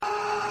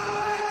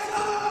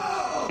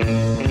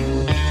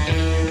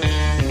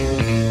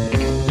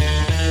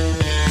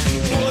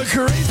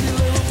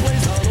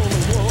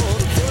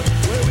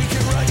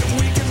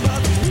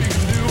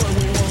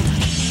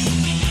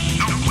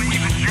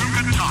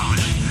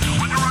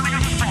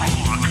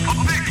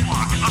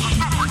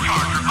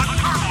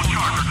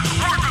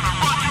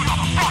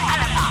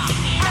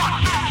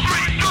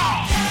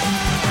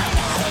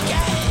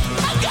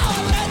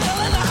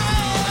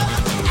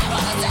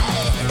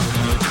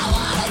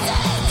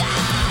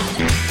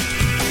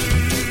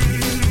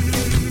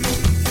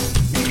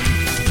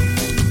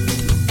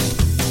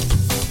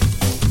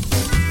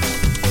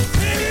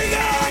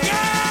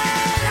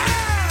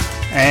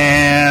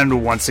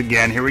Once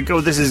again, here we go.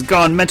 This is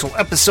Gone Mental,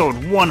 episode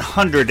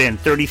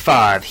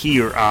 135,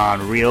 here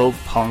on Real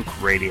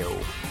Punk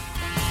Radio.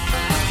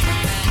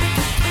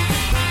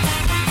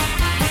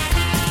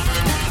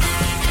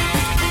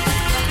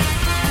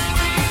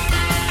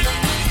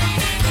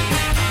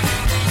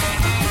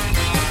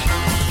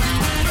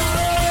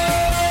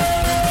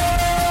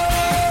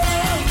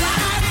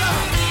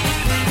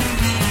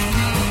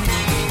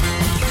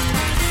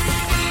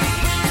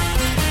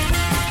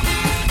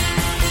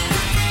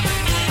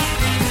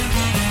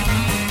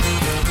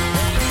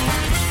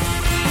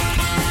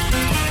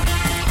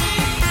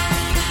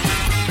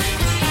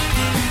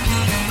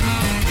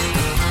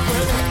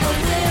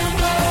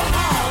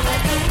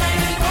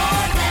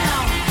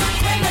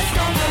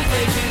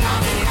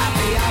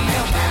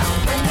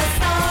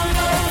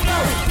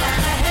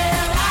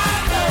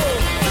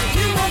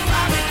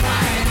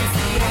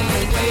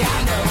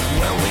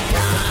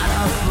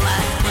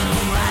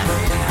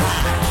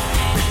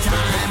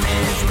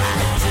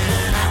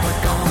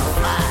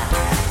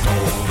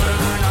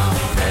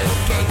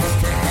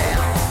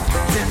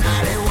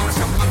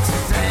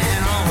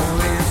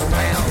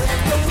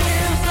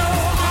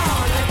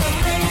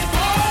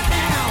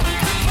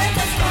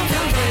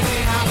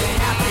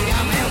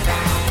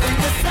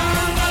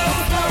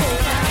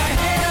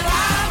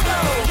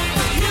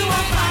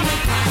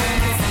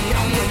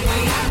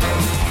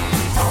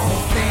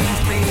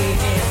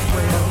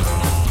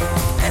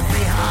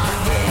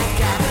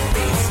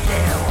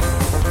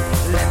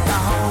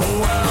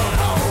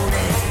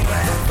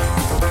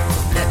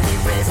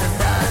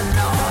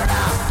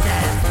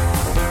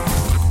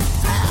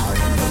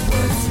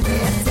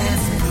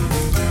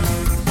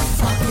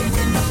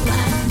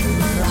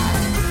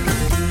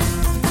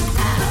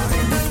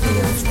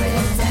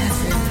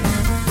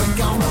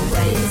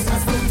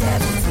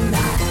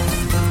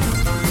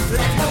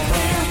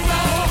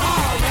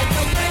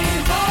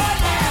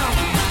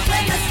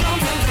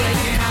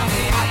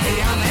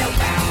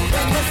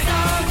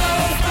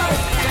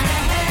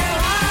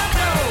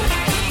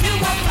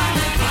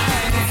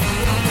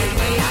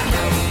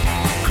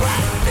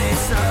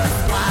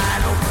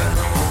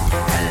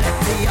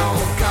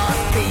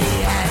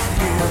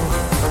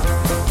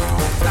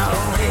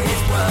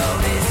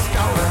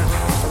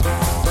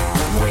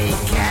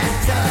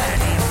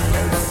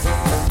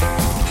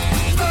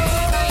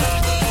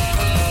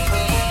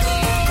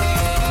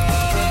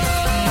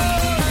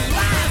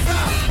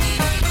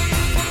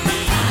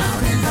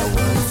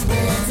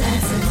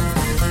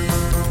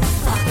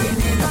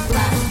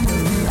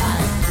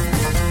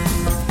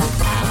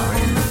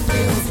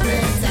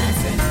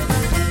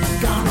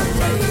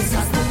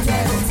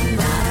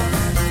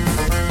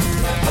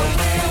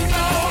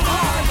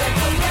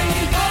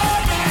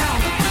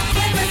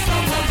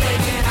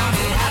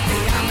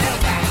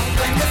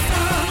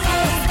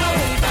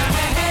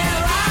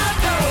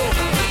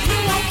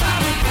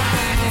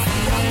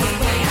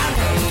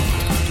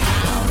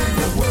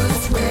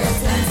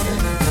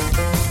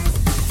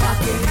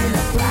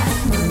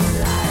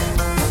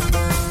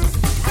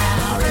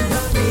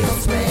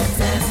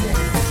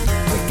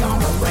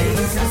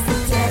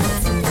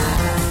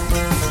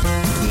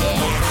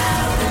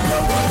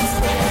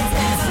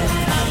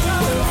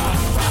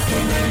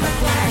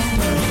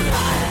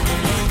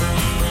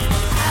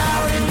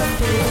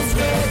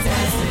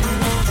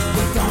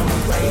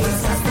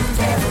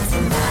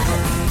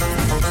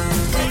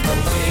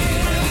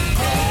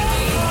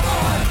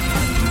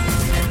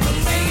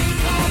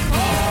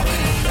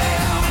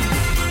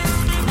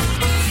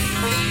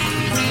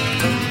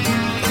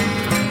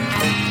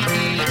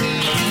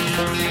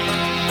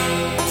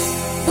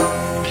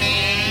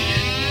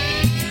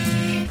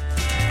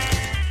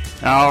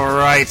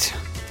 Alright.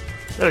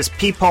 That was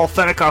P. Paul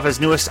Fennick off his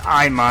newest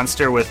Eye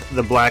Monster with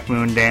The Black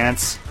Moon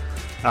Dance.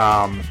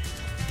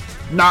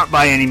 Not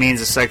by any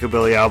means a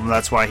psychobilly album,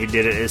 that's why he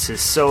did it as his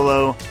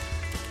solo.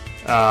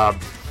 I'm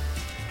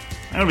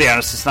gonna be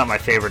honest, it's not my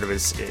favorite of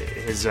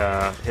his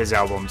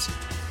albums.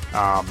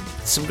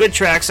 Some good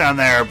tracks on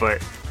there,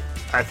 but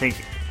I think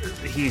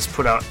he's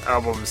put out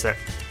albums that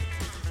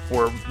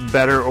were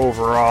better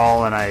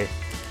overall, and I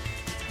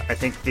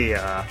think the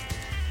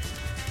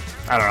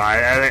I don't know.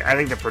 I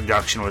think the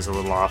production was a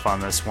little off on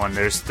this one.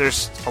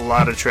 There's a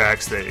lot of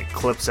tracks that it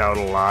clips out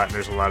a lot, and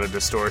there's a lot of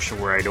distortion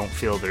where I don't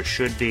feel there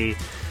should be.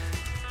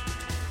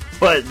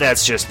 But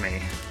that's just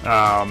me.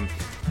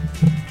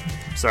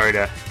 Sorry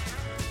to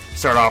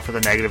start off with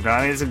a negative note.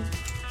 I mean, it's a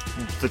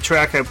the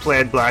track I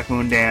played, Black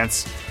Moon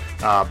Dance,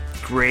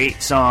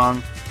 great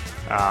song.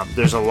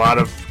 There's a lot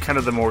of kind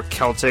of the more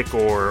Celtic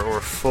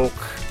or folk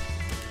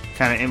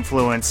kind of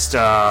influenced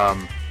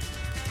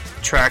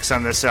tracks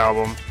on this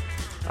album.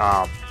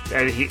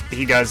 And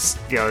he does,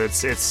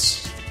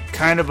 it's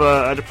kind of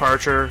a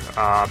departure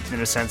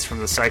in a sense from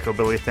the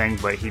psychobilly thing,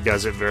 but he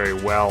does it very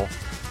well.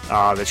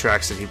 The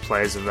tracks that he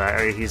plays of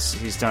that,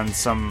 he's done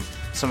some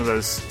of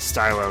those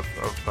style of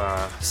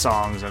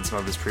songs on some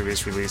of his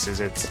previous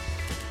releases. I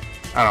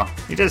don't know,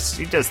 he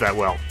does that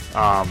well.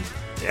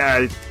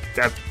 Yeah,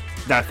 I'm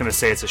not going to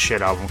say it's a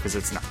shit album because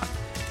it's not.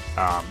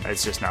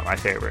 It's just not my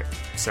favorite.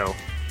 So,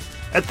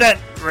 at that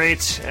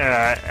rate,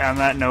 on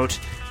that note,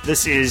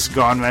 this is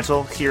Gone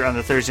Mental here on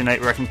the Thursday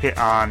Night Wrecking Pit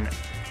on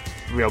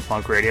Real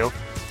Punk Radio.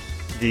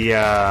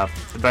 The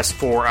best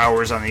 4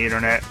 hours on the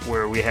internet,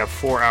 where we have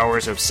 4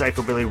 hours of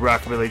psychobilly,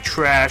 rockabilly,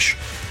 trash,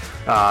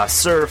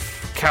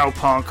 surf,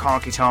 cowpunk,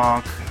 honky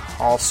tonk,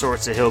 all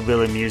sorts of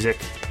hillbilly music.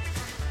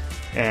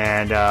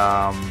 And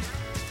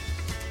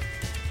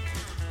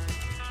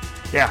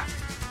yeah,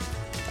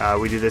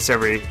 we do this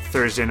every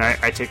Thursday night.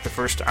 I take the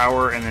first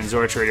hour, and then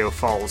Zorch Radio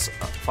follows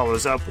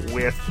up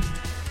with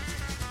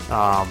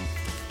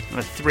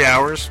 3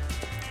 hours.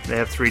 They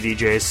have 3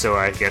 DJs, so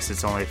I guess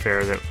it's only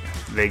fair that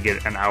they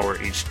get an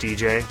hour each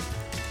DJ.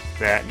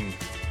 That, and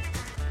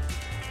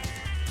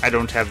I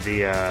don't have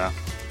the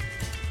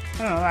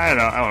I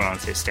don't want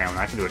to say stamina.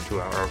 I can do a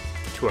 2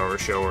 hour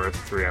show or a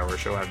 3 hour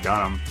show. I've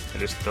done them. I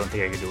just don't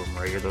think I can do them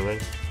regularly.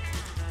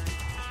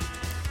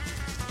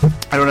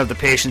 I don't have the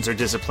patience or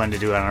discipline to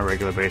do it on a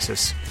regular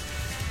basis.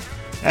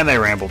 And I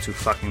ramble too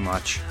fucking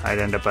much. I'd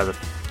end up by the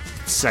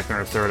second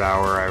or third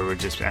hour, I would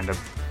just end up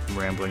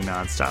rambling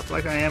nonstop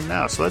like I am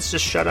now. So let's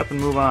just shut up and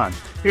move on.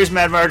 Here's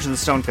Mad Marge and the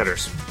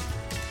Stonecutters.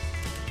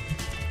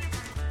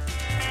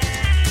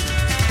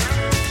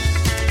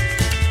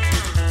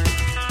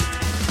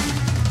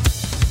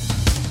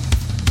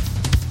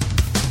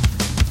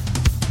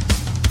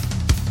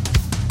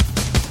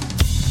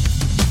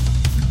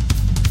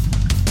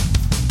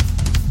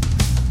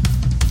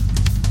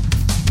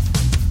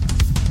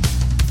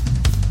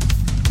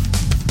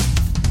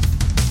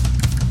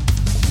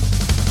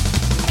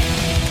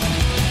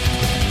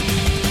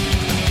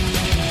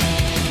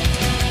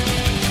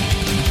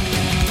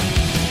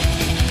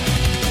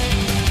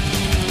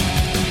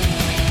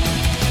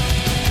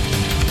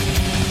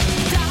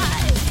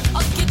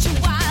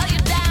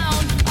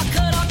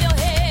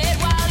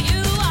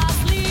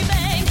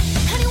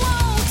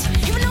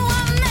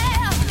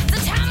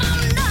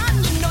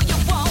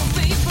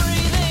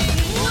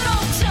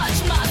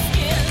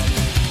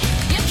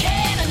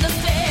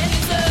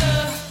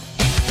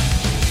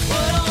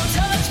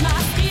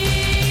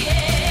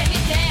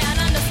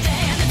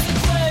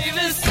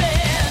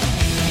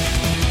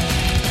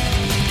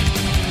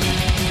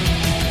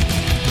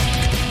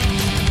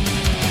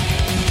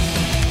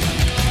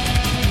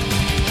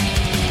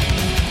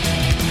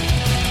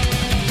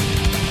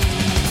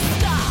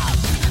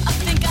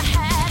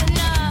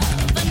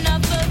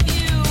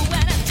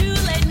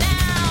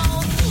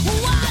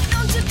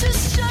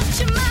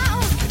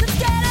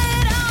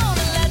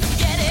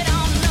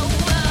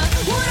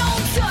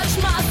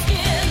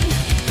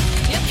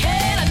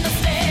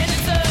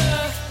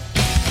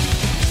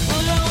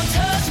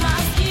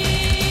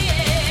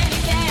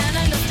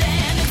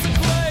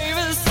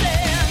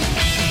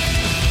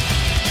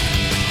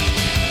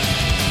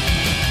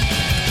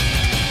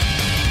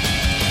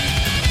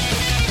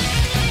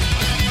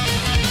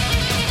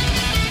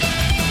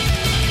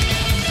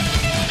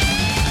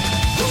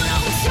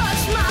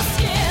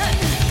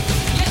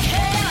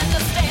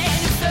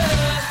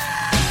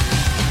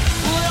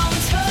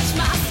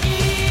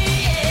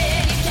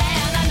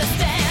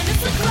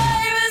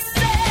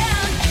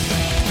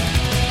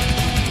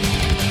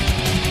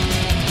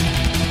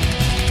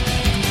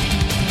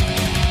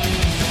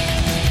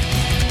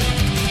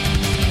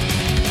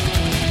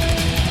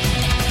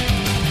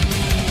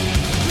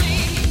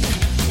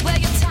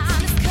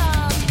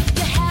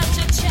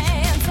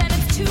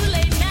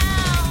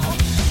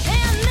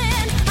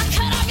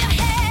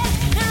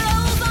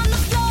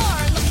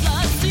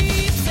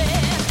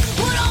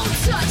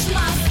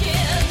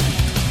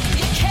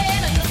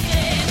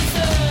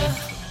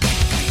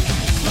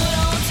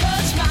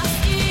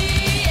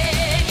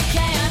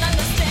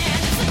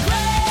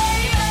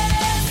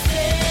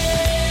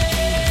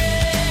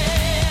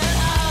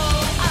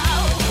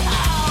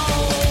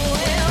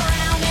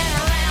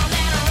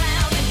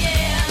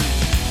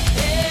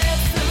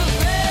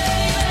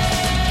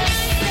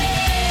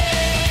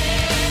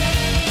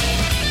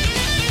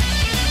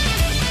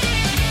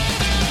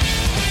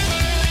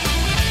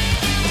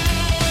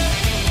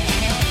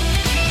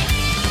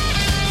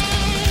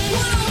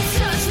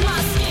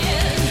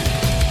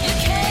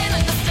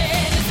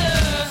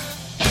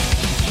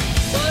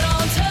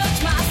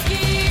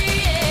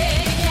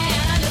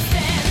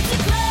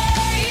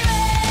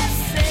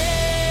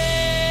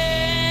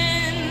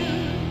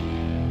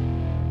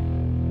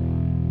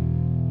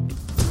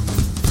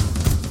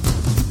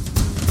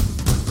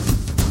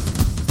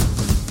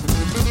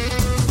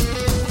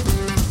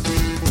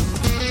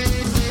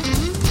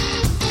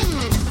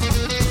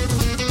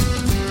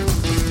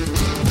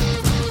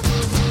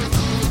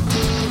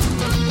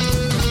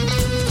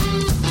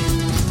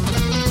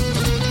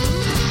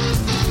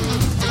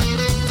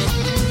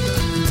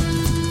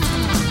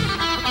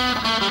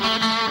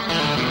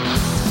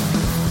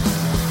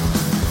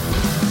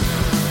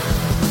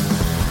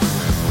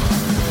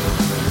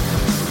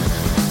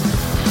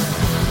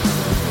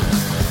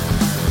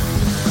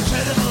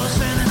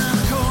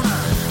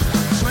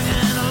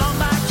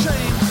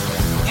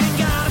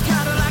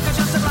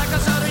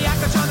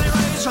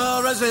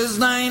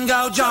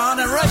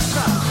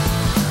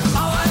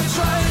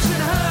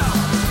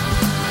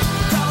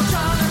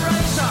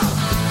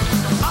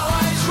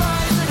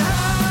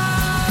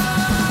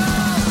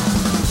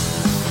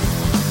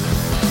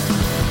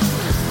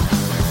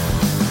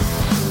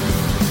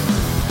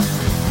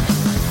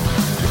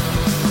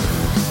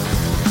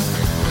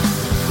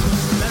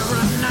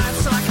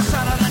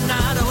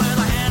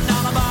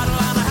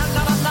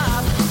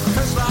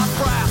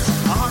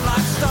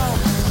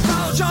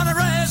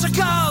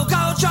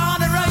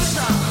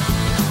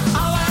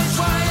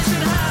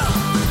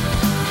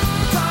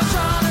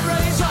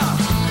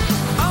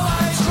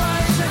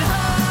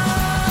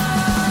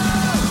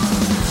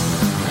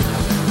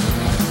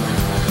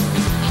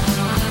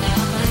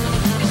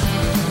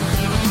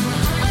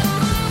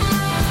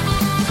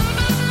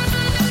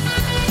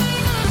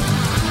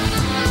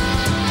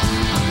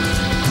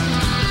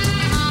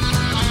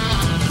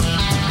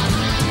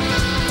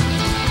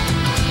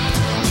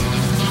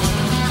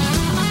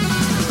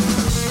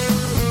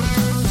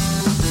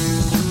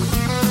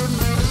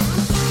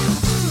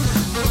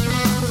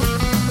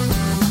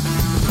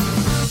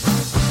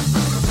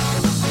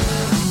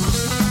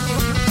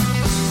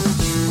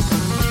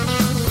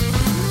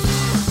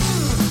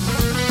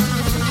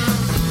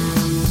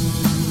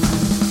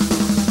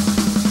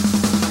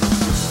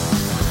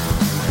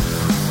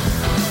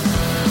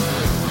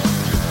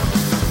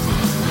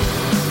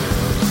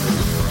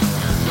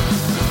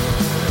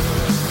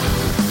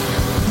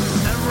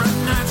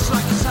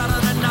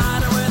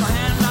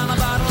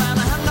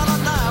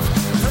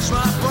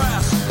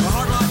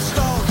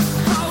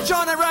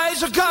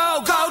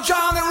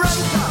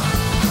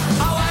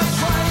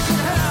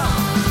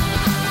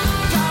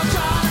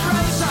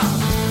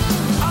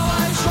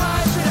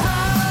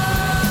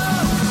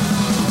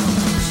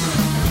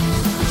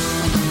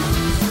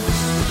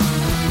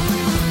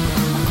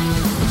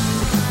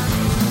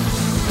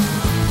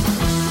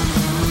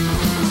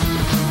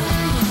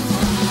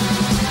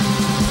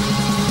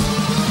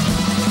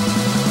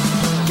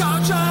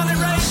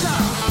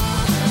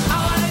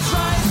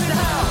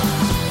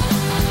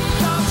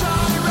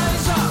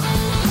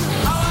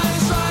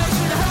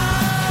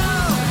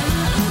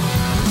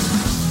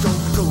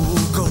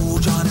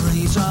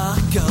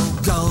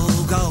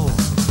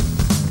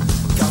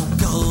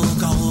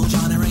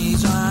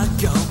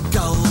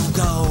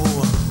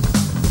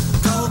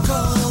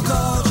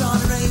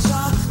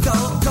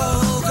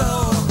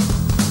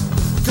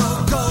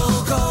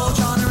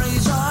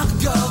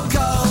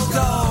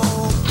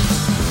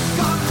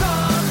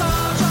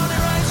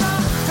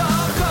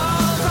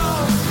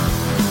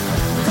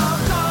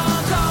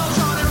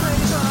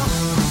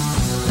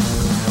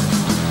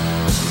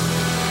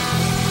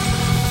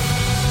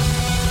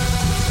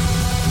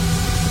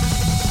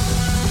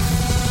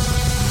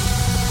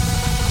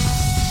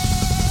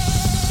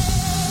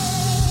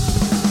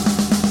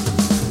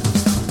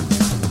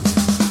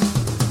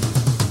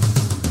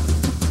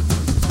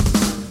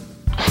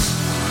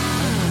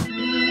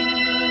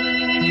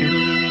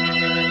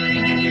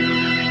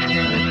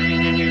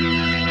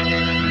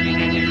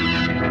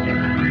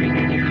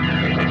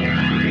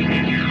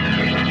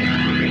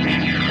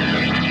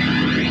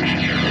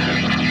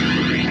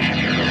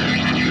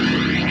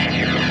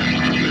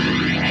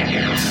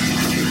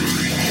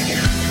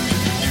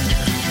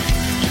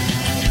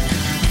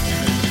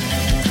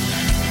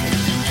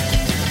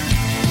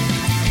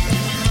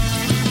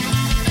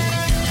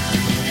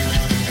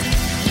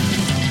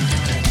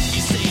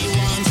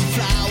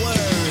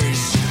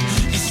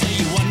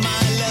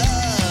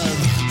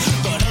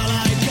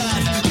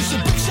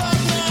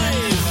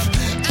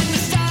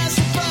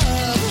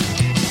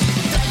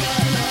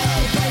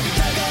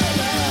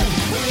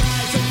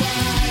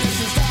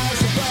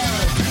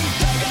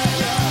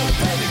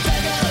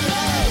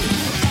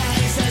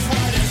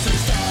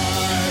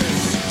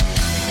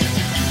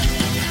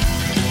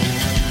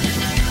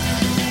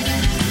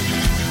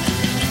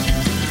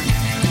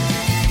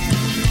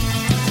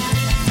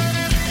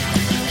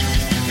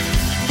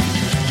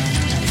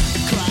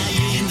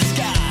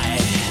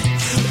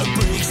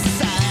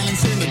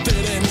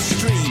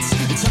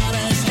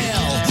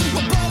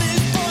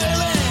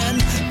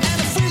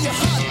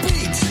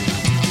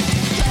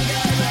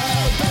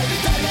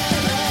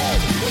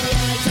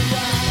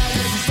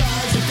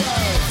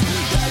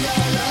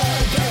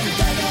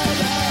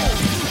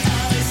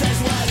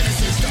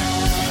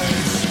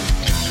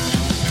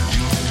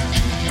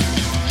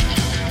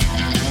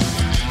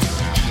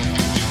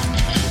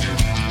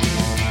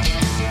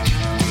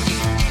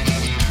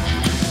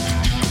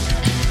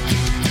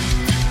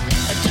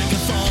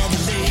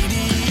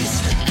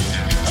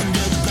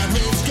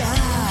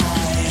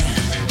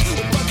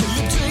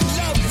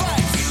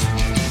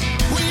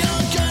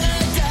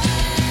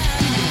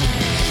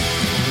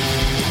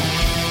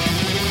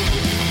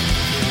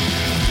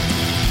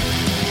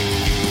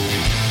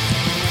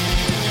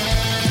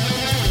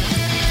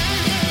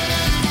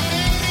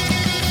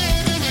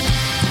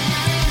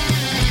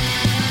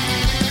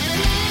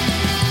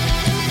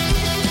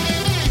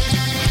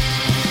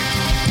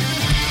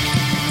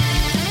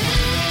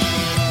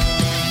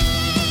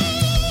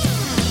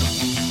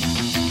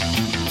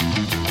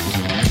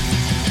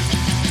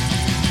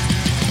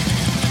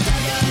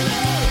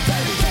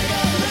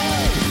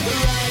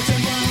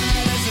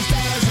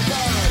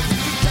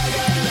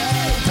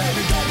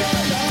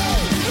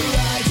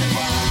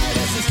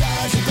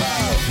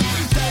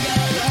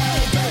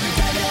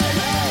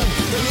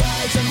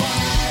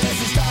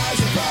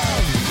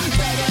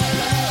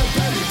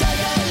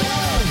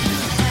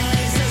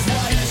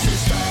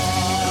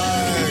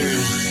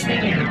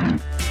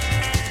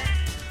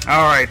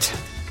 Alright,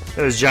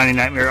 that was Johnny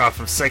Nightmare off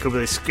of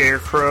Psychobilly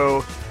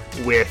Scarecrow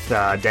with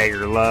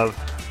Dagger Love.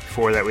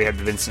 Before that we had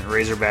the Vincent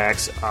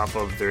Razorbacks off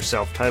of their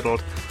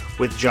self-titled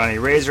with Johnny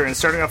Razor. And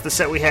starting off the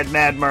set we had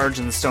Mad Marge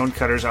and the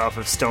Stonecutters off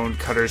of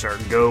Stonecutters Are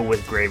Go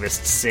with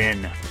Gravest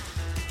Sin.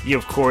 You,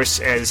 of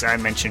course, as I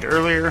mentioned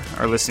earlier,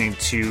 are listening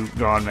to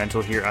Gone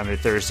Mental here on the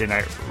Thursday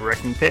Night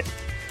Wrecking Pit.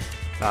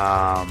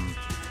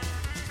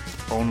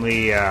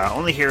 Only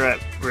here at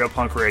Real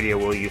Punk Radio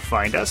will you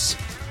find us.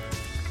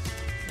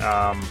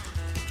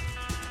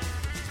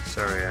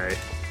 Sorry, I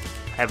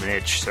have an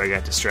itch, so I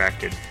got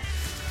distracted.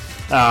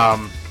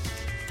 Yeah,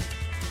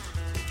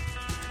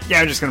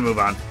 I'm just gonna move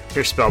on.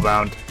 Here's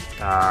Spellbound,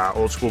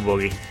 Old School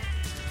Boogie.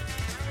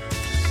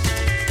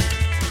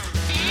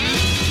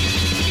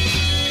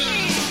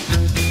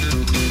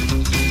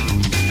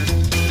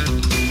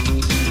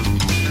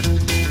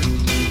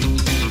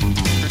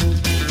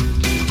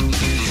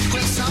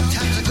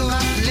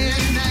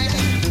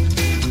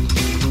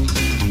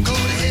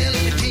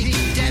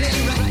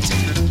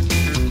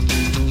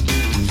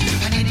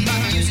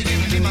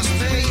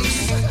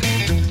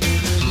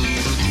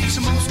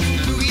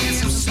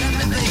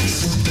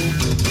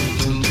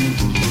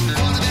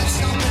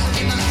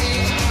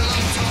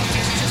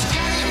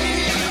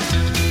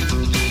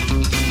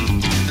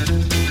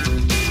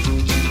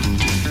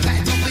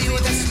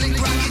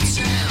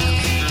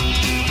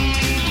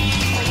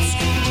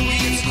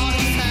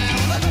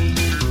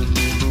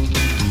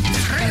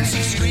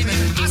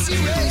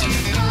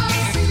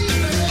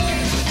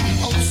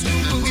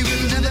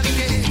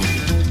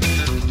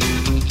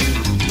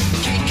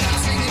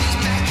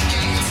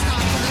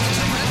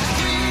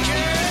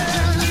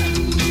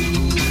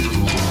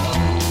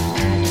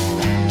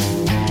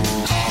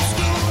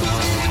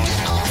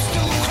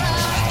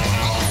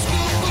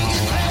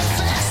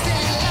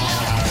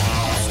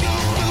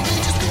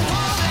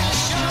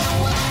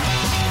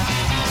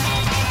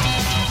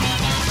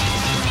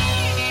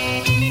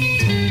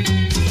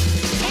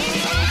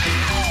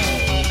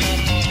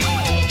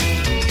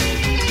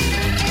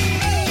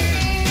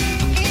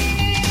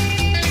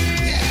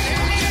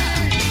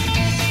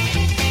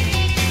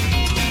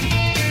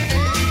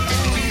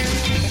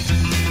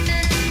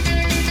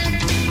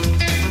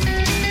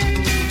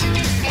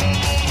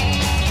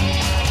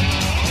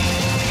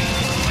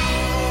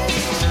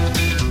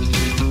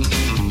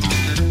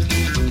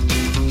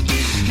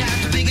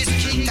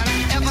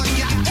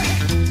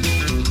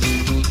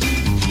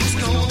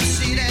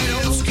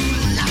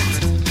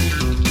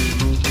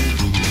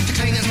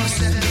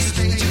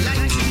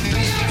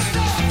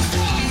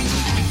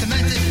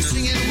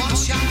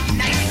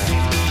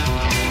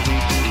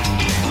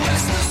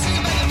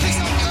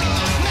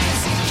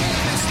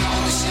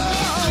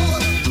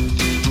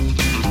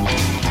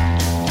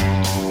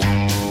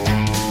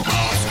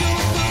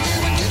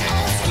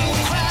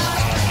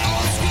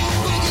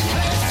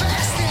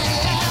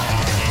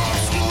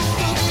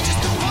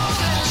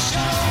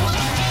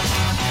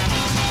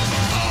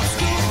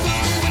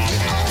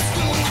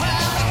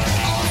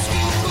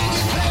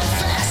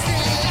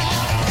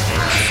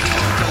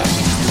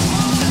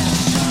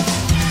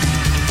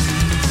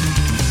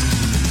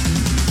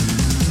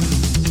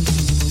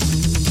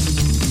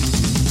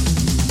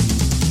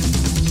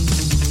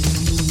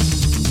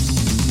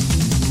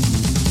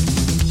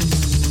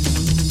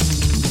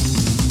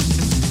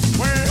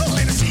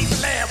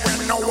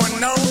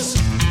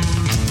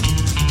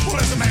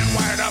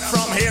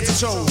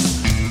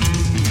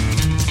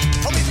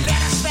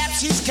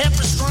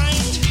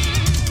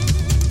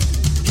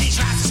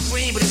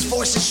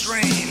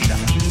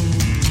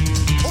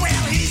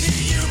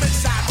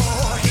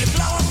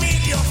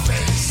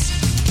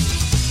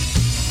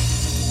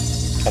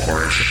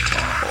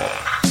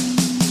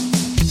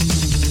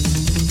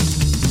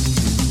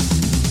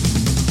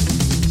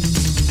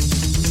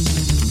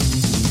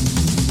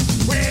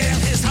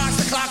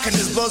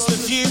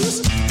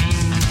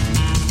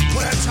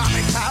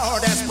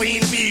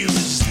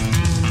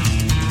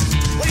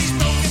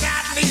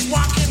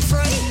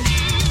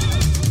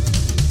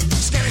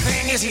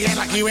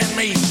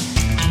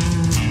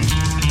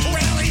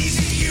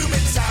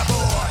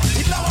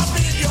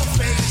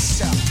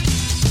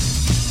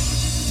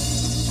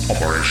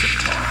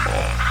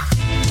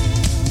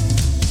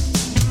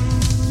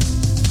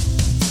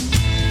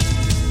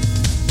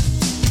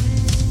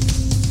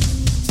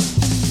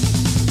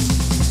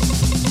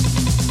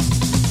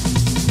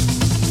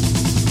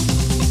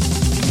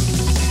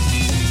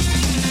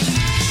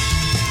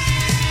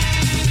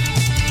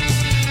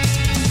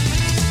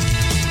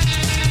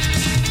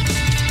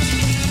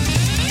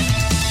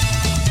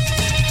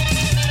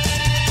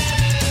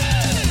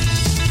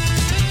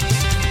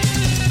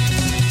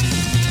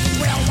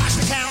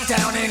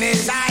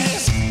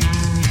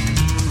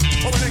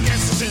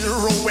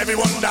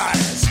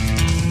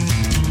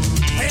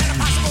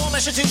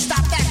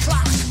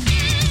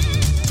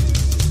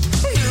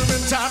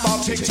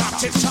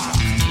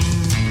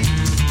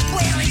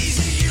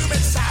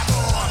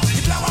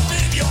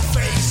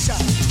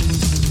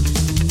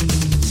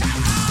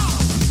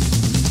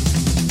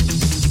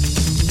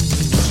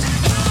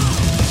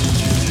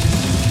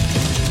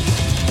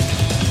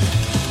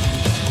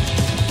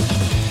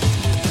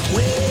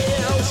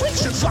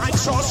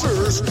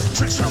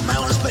 trips from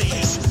outer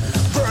space,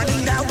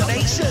 burning down the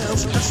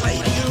nations,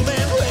 enslaving the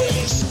human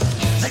race.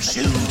 They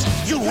shoot,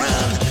 you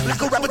run, like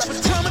a rabbit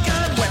with a drum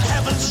gun, when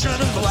heaven's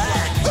turning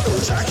black.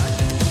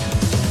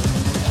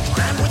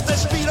 And with the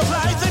speed of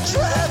light they're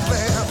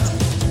traveling,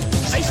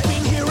 they've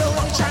been here a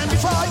long time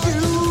before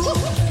you.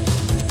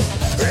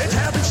 It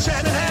had been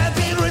said and had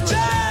been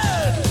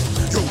written.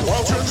 Your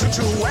world turns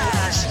into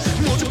ash,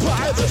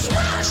 multiply the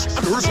smash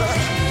under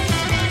attack.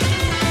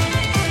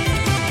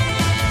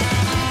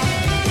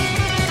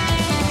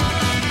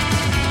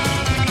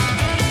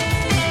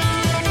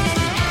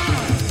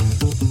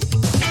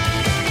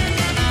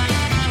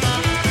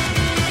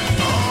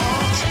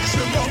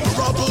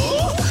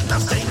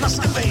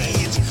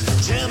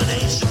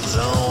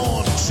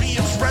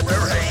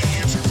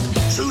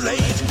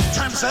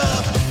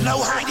 Up,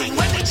 no hiding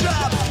when they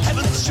drop.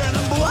 Heaven's turning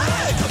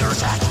black under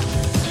attack.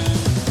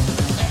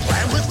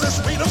 And with the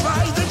speed of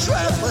light they're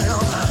traveling,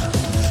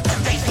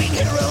 and they've been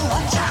here a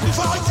long time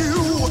before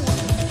you.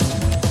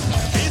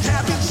 It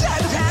had been said,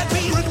 it had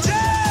been written.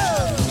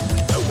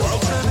 The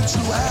world turned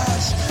into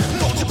ash,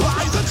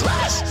 multiply the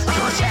trash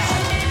under attack.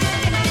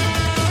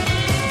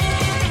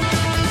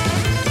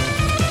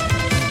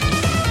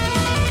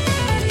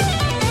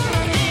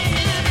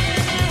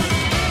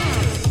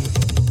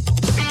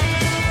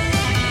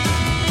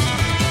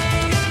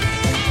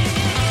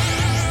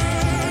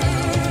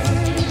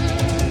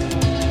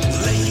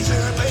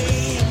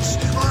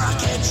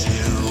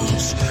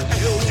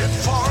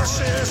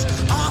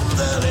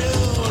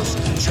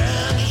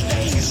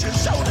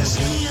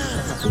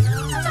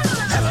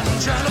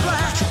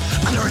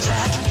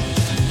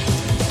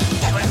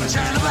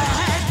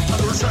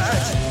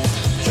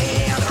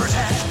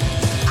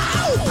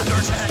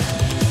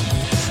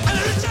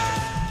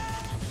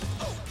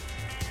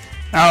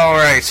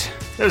 Alright,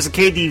 there's the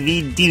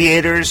KDV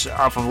Deviators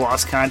off of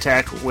Lost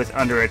Contact with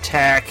Under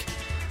Attack.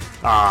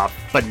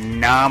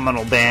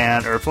 Phenomenal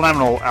band, or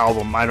phenomenal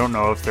album. I don't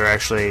know if they're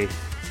actually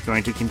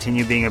going to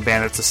continue being a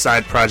band. It's a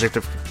side project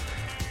of,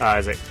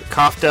 is it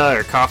Kofta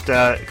or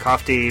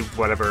Kofti,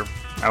 whatever.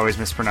 I always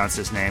mispronounce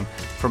his name.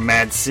 From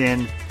Mad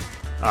Sin.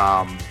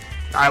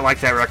 I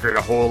like that record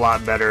a whole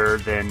lot better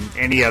than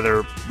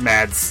anything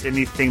Mad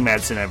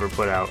Sin ever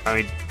put out.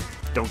 I mean,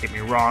 don't get me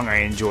wrong, I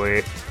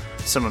enjoy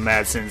some of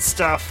Mad Sin's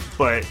stuff,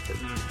 but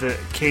the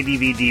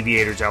KDV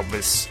Deviators album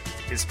is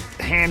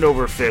hand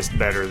over fist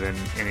better than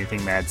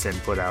anything Mad Sin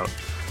put out.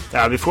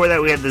 Before that,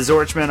 we had the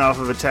Zorchmen off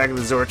of Attack of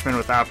the Zorchmen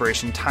with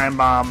Operation Time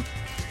Bomb,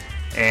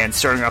 and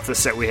starting off the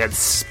set, we had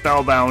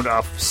Spellbound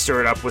off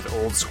Stir It Up with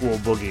Old School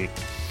Boogie.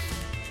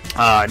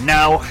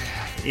 Now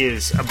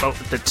is about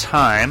the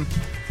time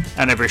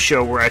on every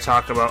show where I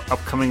talk about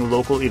upcoming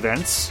local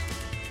events,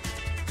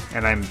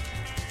 and I'm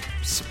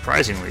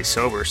surprisingly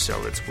sober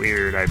still. It's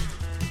weird. I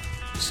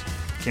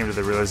came to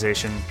the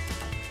realization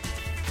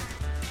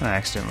I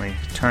accidentally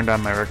turned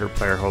on my record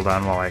player. Hold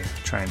on while I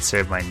try and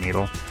save my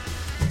needle.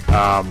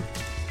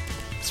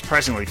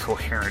 Surprisingly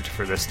coherent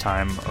for this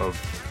time of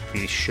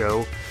the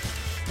show.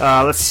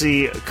 Let's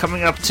see,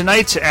 coming up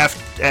tonight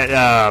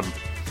I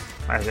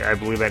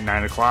believe at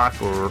 9 o'clock,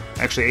 or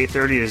actually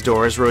 8:30 is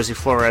Doors. Rosie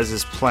Flores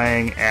is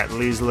playing at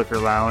Lee's Liquor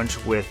Lounge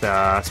with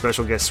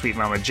special guest Sweet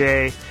Mama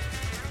J.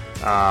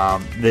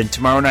 Then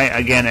tomorrow night,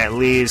 again at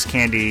Lee's,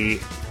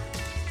 Candy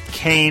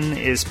Kane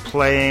is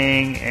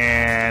playing,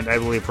 and I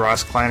believe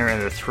Ross Kleiner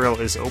and the Thrill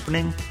is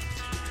opening.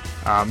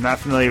 I'm not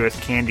familiar with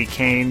Candy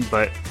Kane,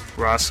 but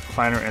Ross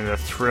Kleiner and the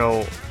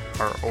Thrill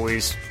are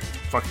always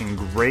fucking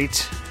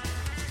great.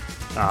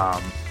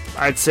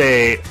 I'd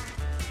say,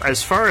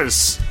 as far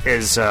as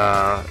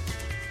kind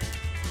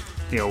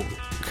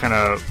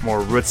of more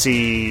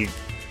rootsy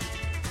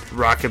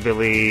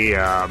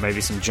rockabilly,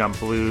 maybe some jump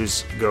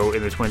blues go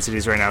in the Twin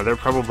Cities right now, they're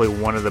probably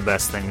one of the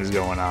best things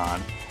going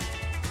on.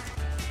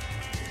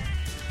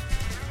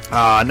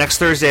 Next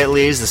Thursday at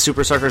Lee's, the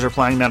Super Suckers are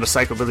playing. Not a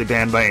psychobilly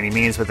band by any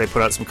means, but they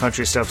put out some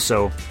country stuff,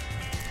 so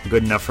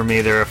good enough for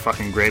me. They're a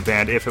fucking great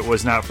band. If it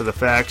was not for the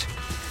fact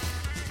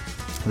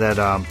that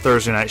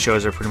Thursday night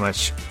shows are pretty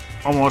much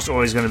almost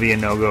always going to be a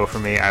no-go for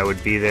me, I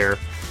would be there.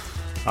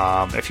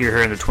 If you're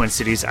here in the Twin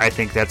Cities, I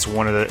think that's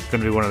going to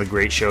be one of the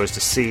great shows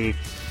to see.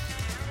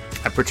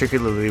 I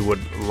particularly would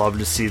love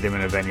to see them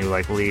in a venue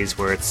like Lee's,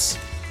 where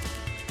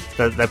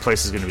that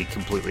place is going to be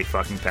completely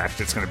fucking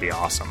packed. It's going to be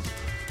awesome.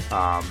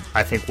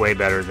 I think way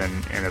better than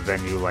in a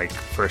venue like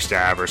First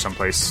Ave or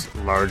someplace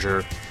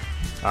larger.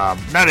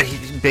 Not a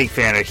big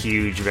fan of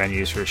huge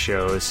venues for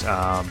shows.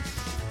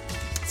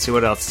 Let's see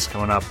what else is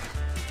coming up.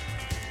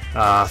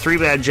 Three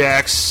Bad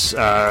Jacks,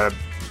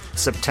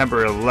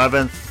 September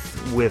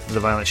 11th with the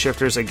Violent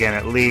Shifters, again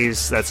at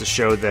Lee's. That's a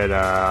show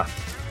that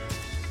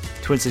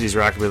Twin Cities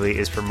Rockabilly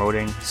is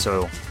promoting,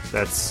 so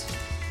that's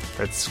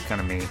kind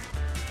of me.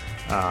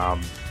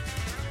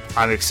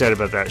 I'm excited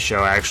about that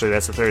show. Actually,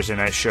 that's a Thursday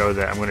night show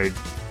that I'm going to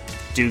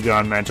do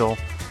Gone Mental.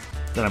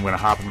 Then I'm going to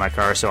hop in my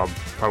car, so I'll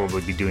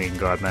probably be doing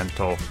Gone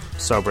Mental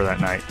sober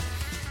that night.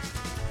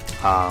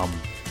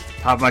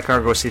 Hop in my car,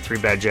 go see Three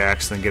Bad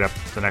Jacks, then get up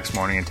the next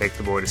morning and take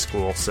the boy to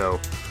school. So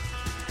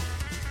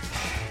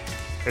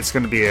it's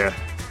going to be a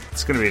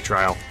it's going to be a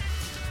trial.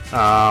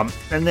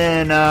 And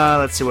then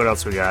let's see what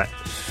else we got.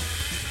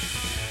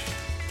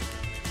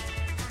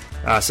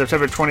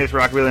 September 20th,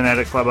 Rockabilly Night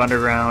at Club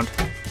Underground.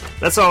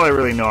 That's all I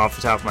really know off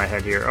the top of my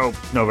head here. Oh,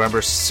 November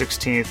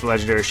 16th,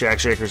 Legendary Shack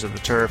Shakers of the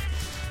Turf.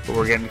 But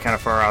we're getting kind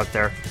of far out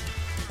there.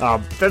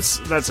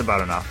 That's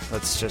about enough.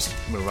 Let's just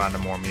move on to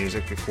more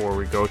music before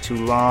we go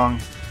too long.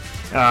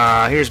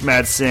 Here's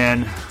Mad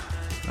Sin,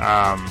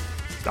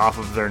 off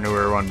of their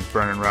newer one,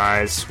 Burn and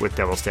Rise, with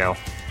Devil's Tail.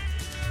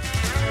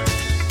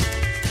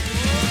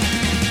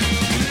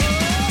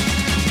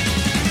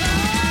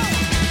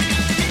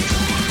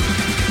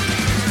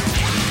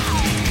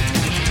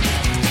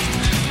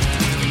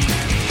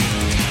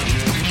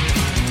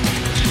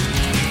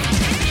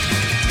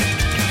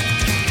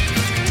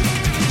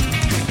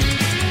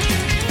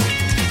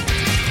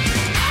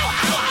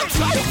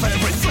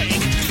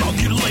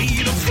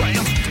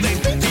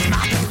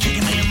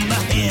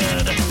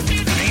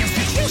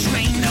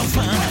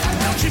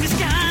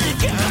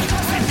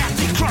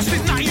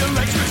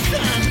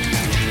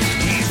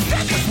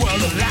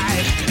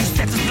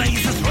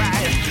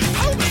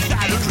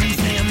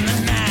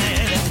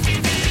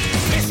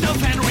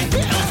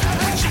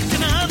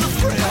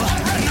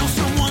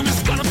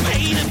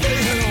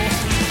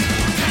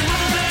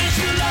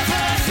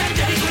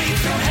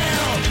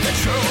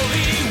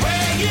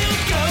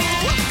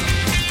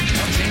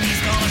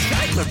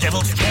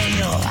 Devil's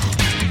Tail.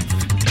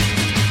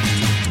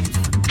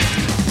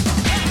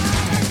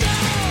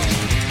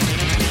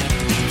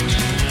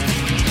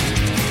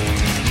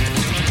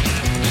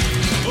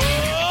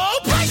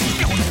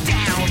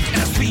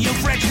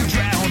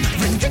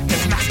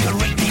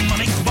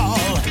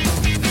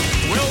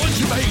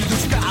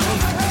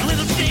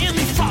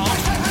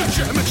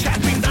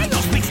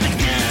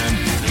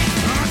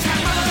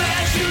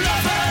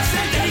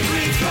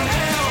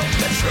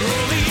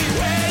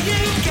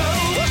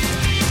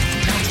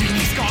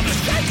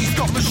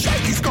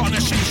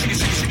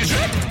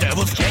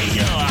 Devil's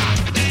Tail.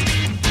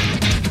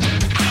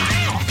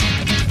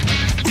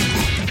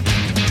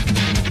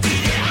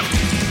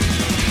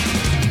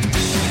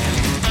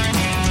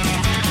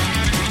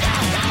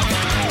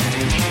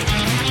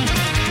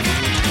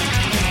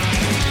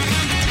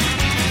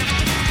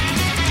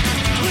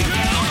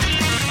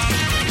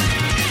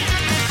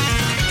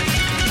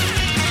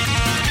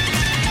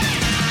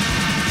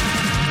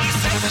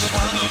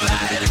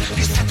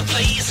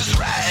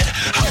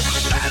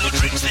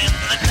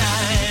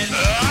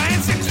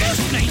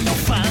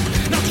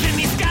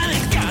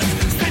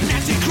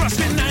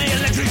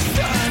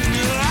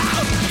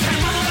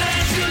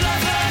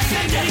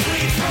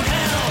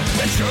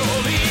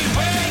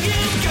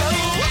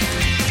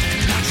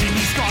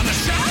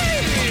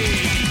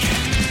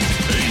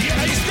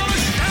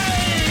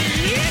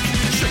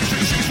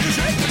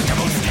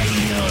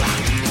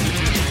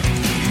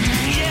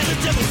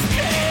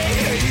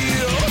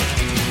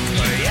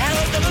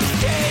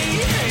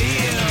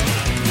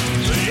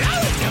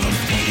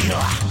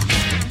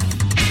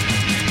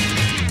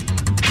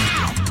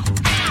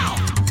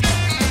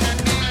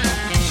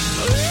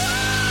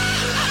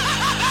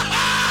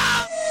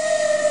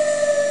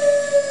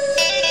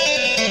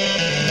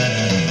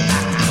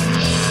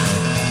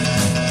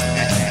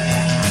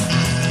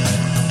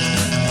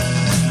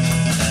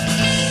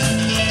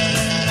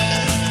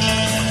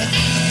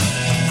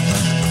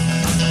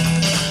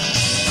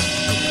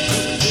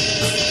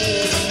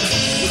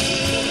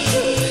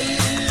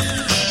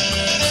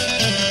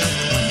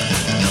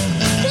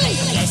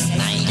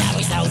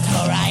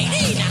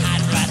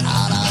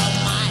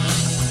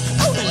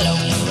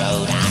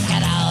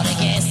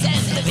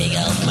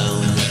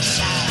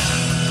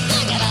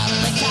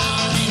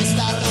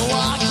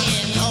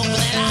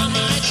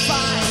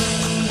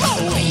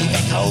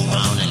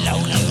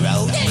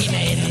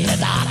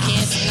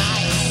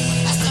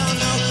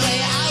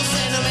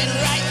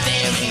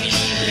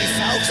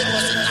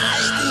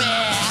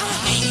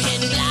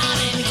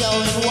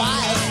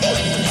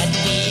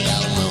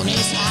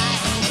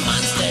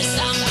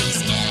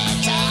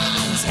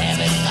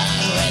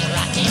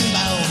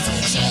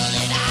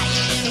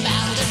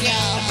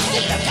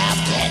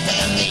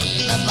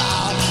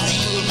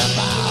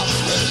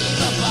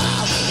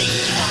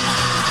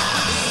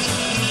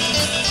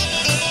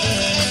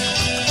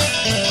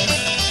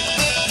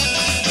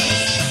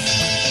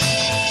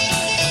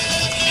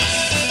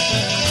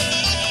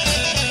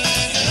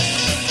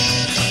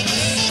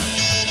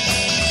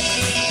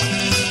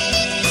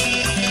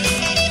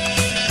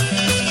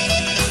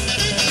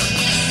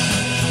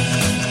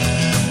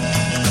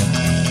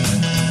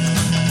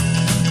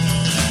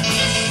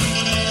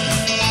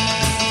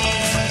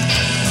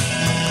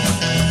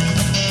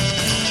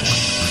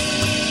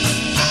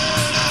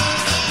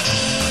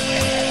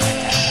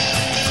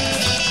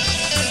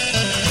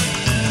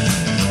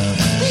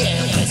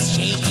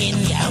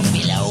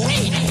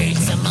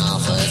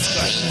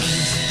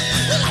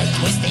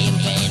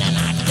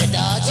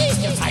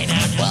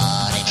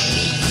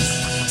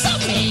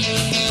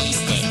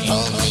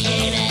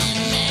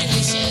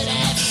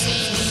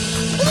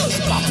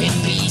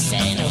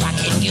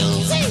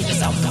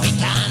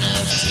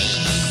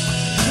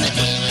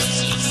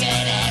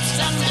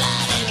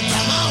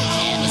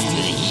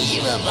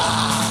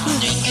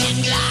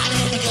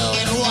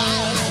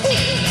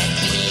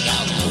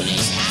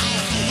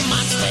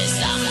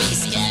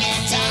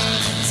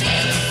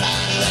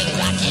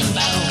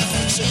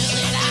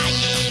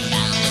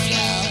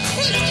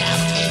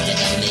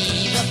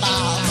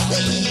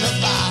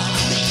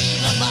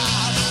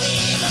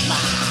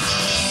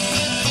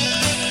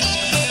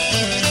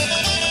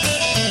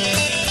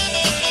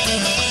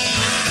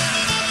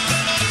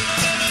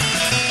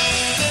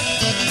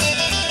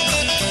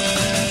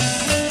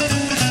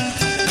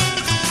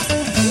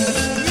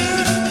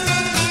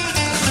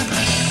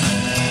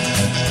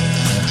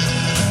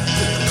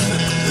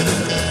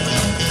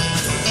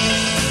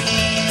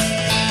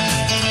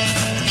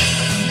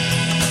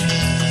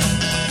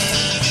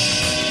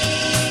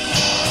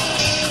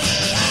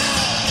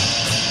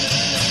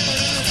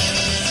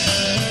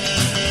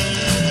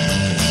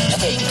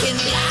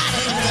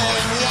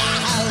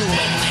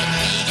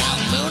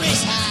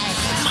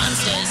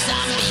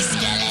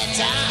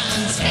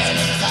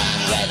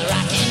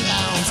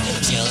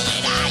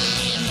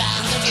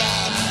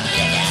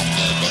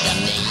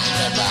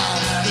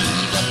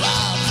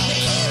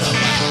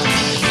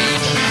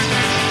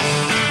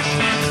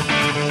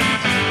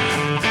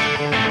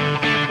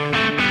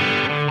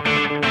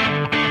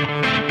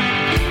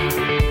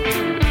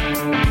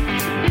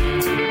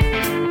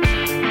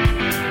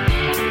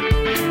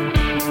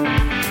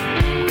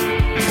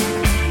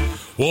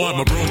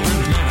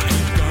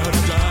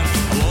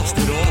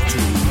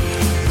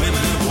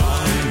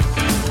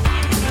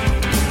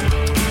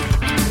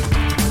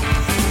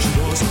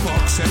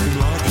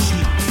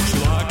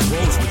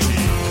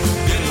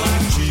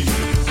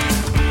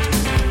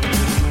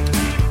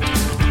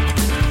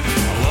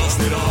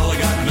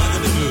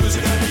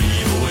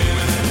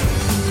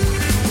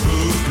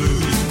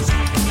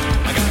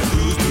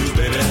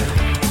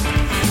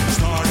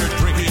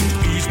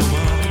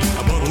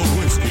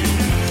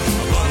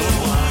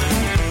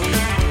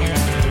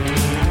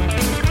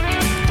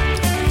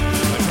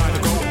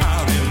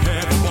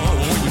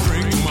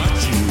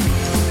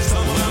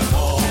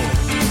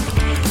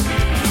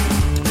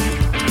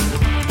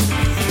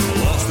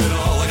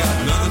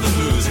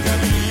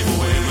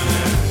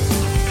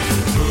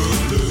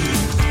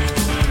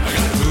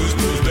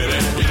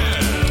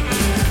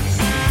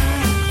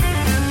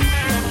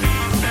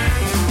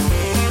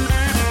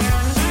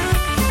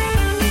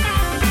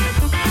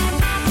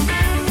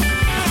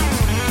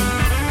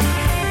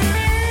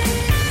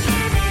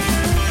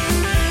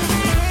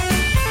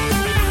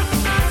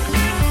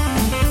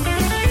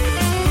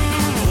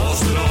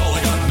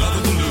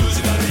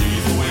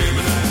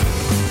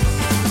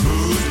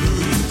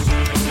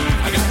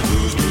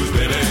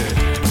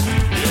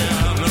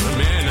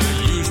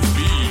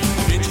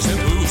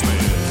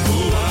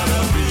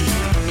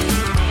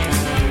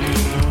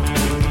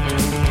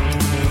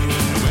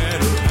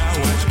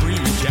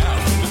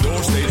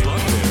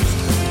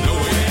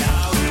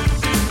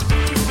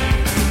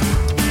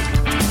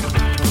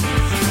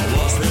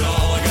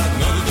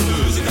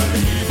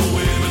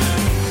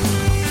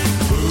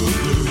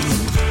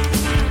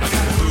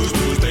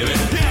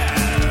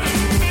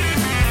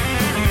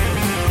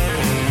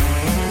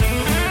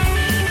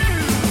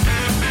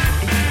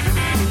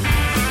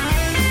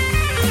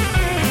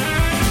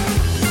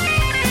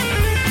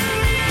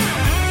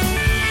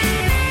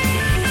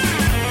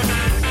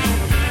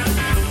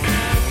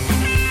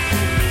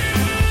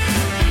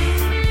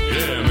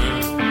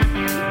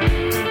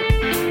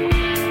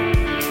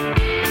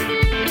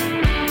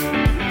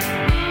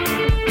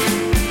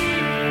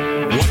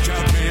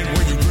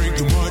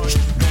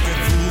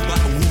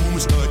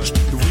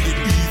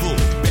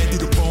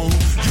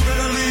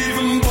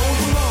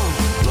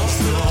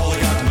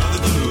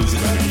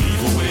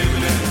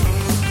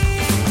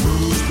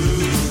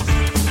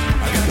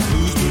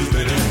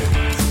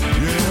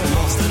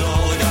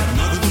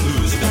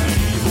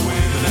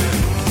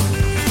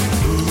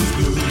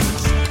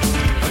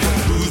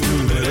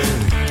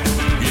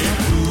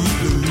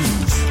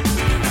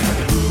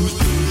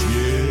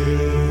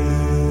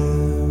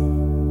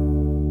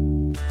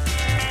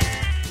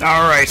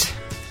 Alright.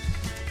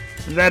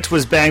 That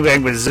was Bang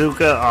Bang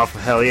Bazooka off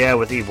of Hell Yeah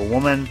with Evil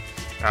Woman.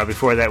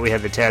 Before that, we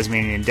had the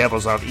Tasmanian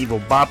Devils off Evil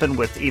Boppin'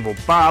 with Evil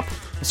Bop.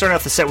 And starting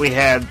off the set, we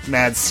had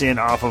Mad Sin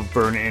off of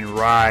Burn and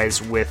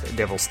Rise with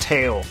Devil's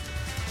Tail.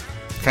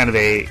 Kind of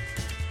a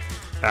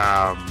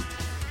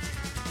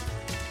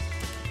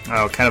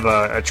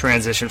a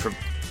transition from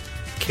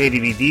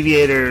KDB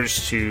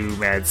Deviators to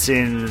Mad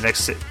Sin, the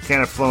next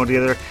kind of flowing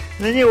together.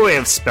 And then we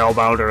have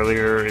Spellbound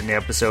earlier in the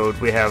episode.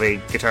 We have a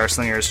Guitar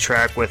Slingers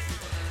track with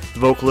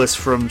vocalists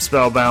from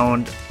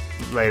Spellbound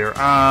later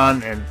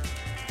on, and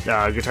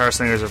Guitar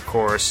Slingers, of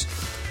course,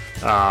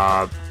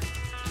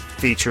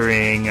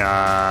 featuring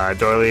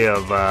Doily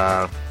of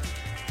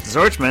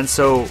Zorchman.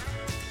 So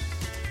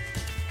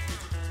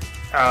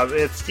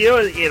it's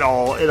it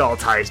all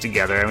ties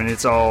together. I mean,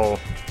 it's a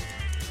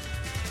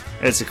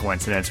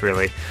coincidence,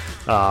 really.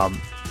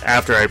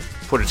 After I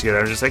put it together,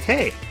 I was just like,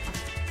 hey,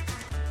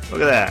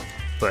 look at that.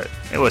 But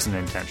it wasn't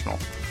intentional.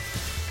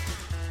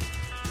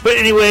 But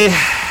anyway,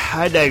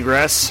 I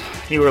digress.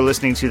 You were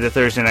listening to the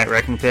Thursday Night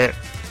Wrecking Pit,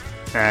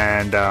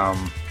 and I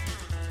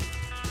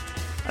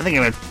think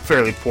I'm in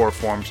fairly poor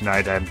form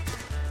tonight. I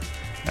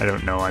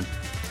don't know. I'm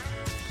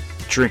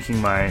drinking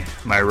my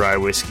rye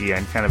whiskey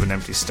on kind of an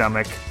empty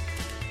stomach,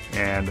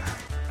 and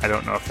I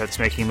don't know if that's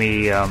making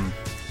me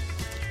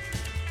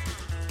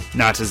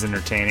not as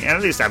entertaining.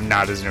 At least I'm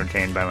not as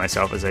entertained by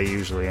myself as I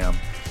usually am.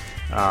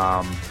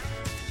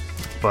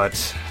 But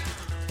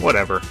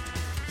whatever.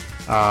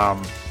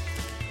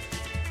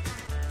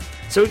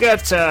 So we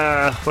got,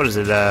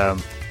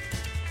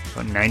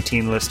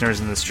 19 listeners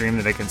in the stream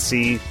that I can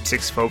see,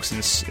 6 folks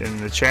in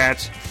the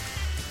chat.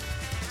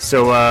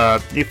 So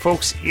the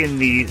folks in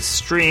the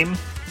stream,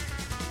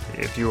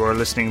 if you are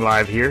listening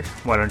live here,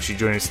 why don't you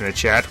join us in the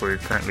chat? We're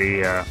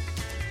currently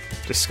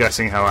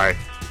discussing how I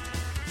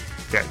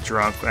got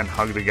drunk and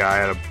hugged a guy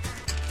at a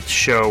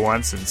show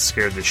once and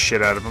scared the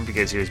shit out of him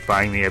because he was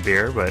buying me a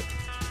beer. But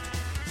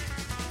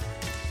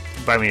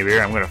buy me a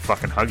beer, I'm gonna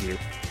fucking hug you.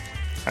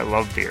 I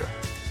love beer.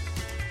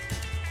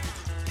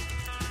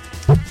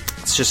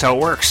 It's just how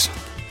it works.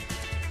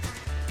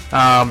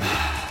 But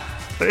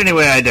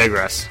anyway, I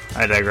digress.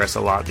 I digress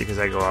a lot because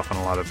I go off on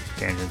a lot of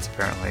tangents,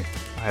 apparently.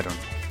 I don't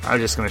know. I'm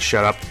just gonna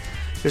shut up.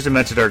 Here's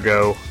Demented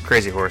Go,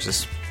 Crazy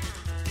Horses.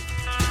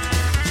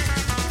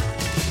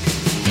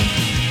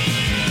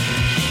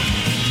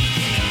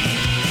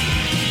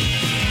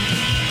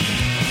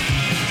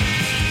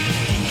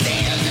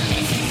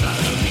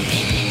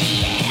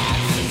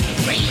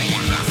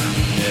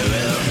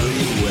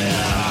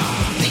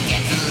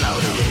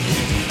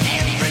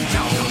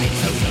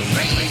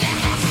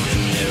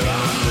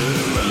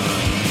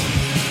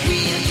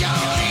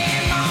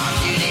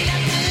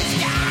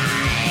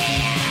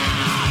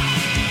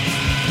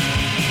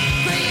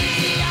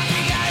 Crazy, I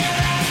think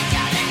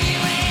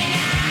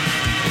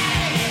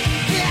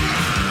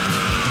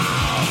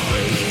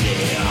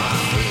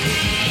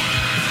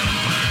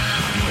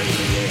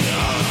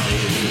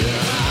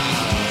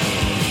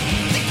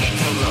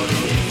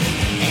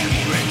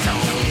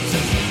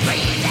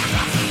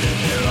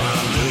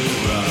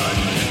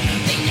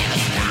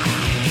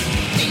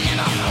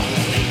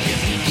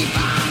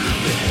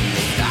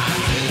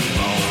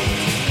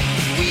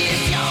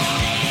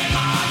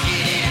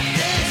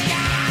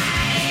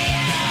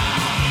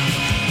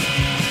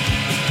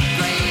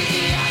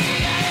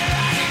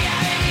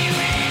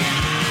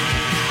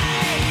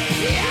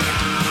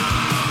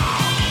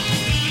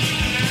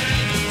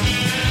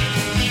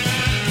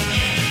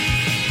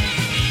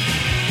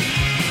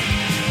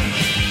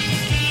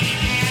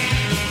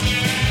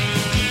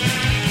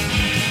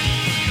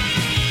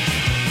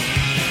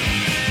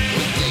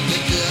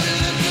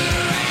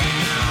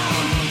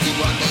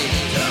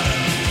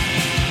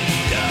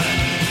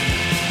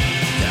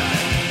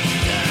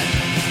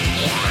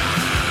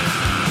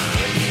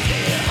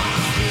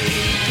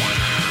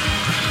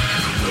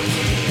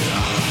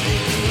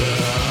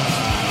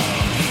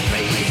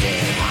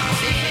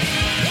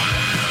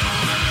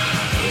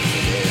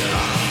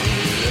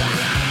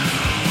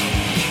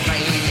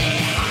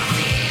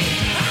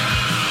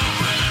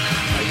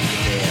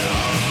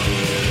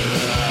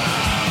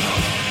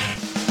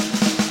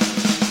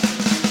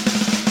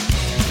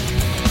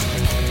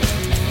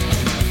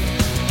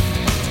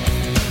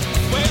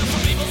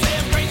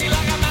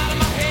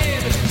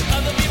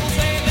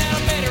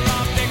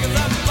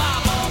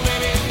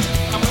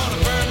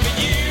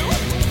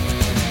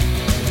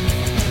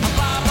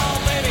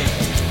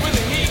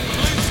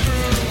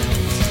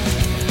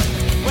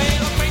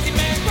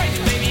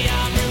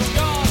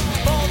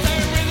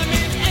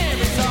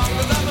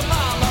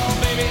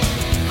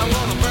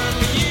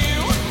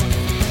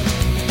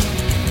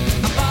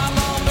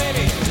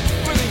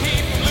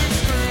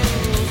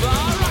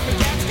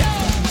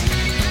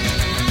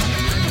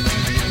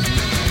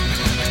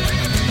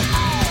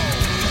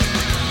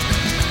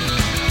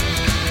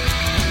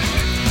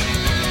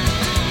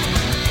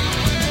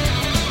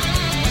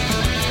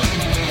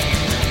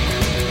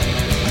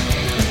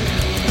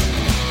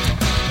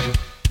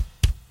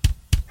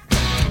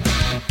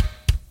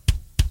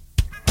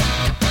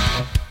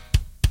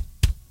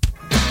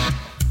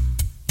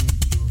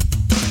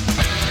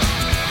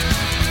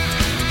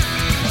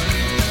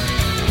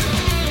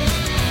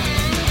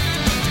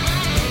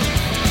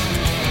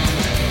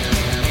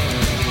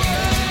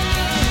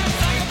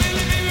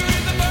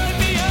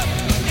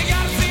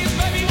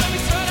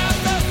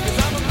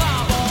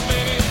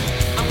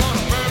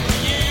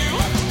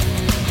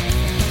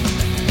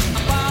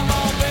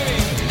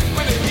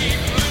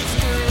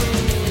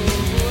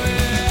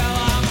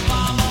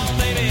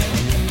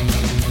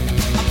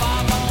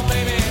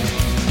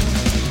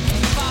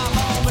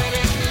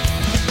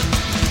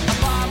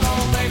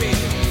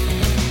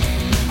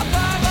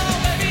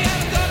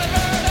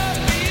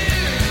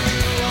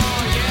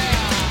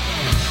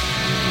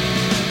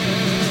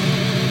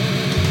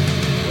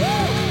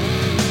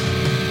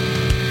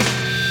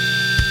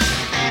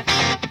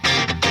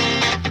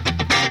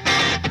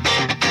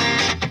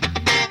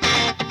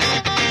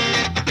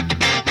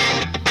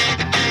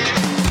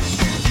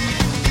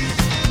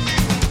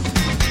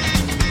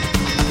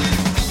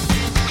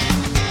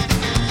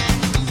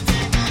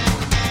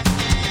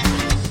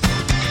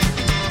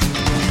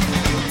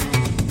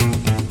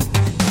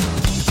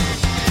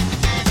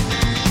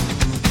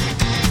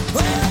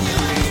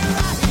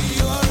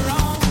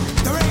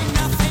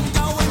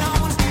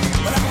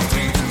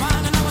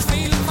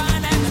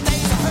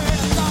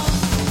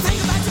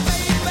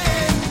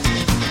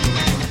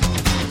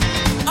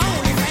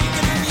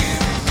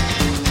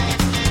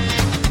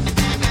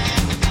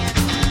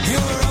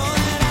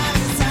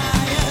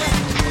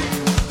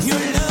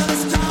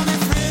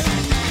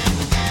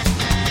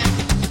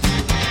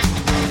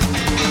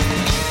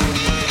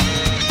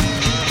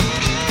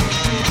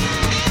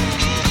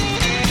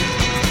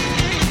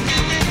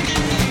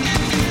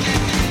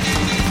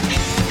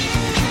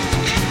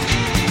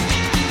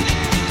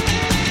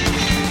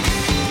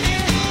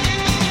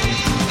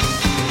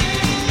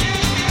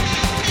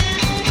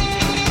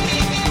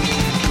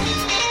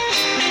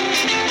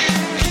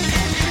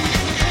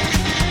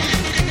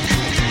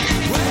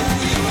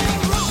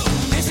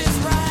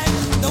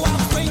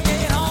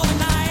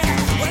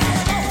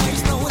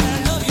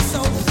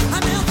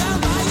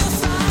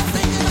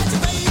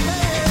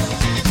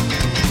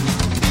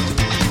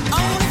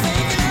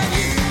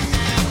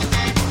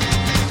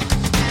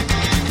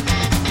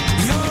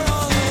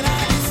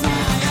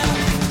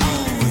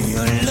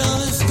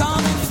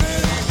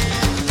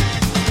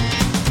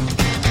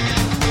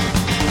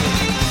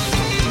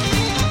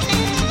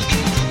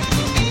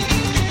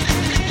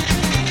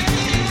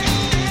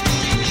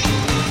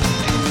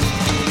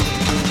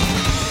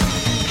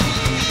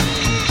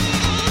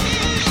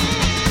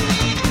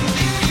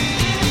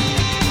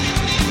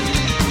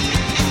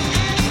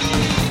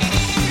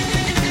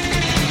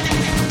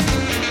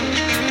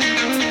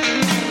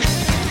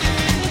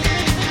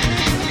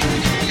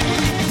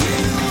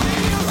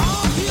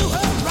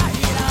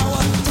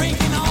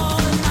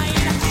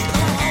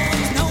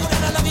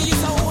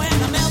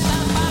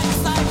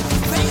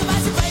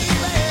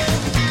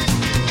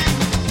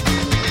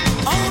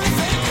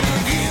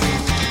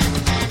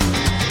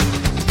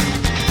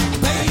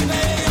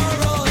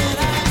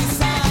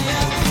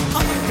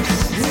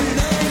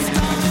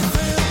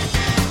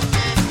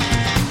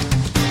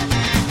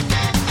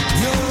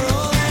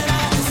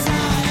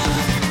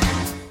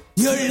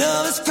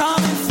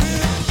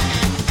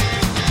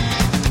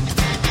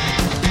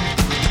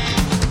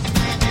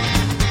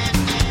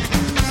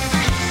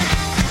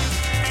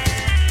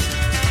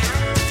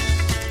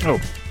Oh,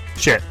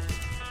 shit.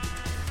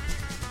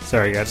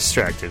 Sorry, got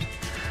distracted.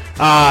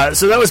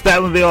 So that was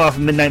Batmobile off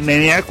of Midnight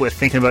Maniac with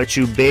Thinking About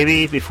You,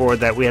 Baby. Before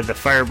that, we had the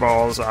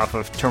Fireballs off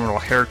of Terminal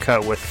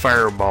Haircut with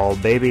Fireball,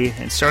 Baby.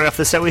 And starting off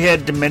the set, we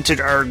had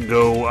Demented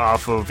Argo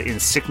off of In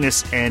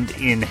Sickness and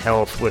In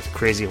Health with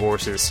Crazy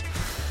Horses.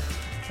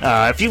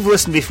 If you've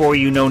listened before,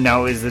 you know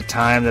now is the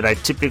time that I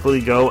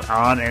typically go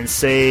on and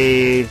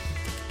say,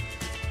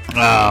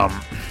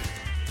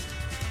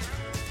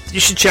 you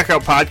should check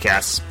out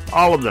podcasts.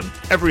 All of them.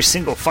 Every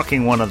single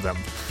fucking one of them.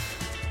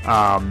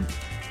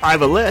 I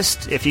have a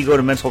list. If you go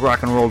to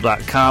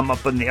mentalrockandroll.com,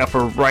 up in the upper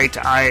right,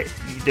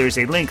 there's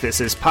a link that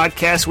says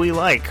Podcasts We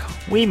Like.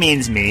 We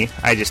means me.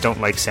 I just don't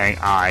like saying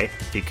I,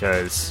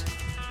 because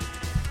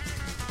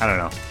I don't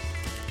know.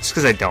 Just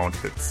because I don't.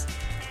 It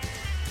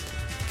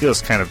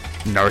feels kind of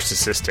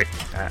narcissistic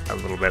a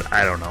little bit.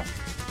 I don't know.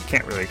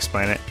 Can't really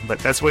explain it, but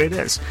that's the way it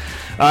is.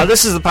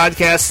 This is the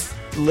podcast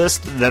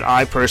list that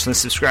I personally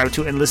subscribe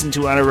to and listen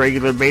to on a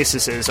regular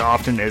basis as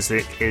often as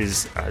they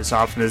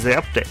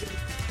update.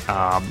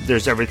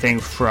 There's everything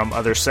from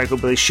other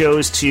psychobilly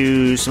shows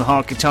to some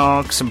honky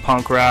tonk, some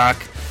punk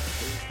rock,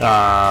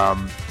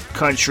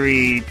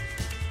 country,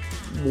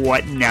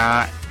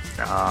 whatnot.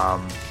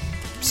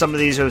 Some of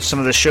these are some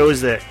of the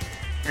shows that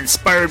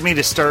inspired me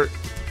to start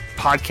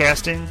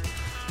podcasting,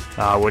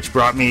 which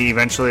brought me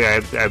eventually,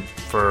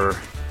 for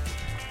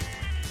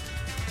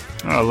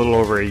a little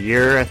over a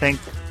year, I think,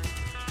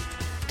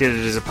 did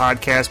it as a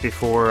podcast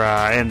before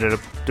I ended up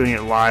doing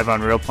it live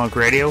on Real Punk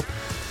Radio.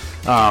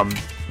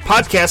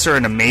 Podcasts are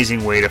an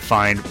amazing way to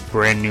find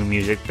brand new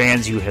music,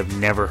 bands you have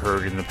never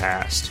heard in the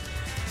past.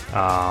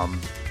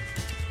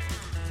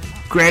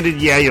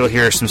 Granted, yeah, you'll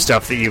hear some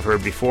stuff that you've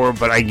heard before,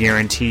 but I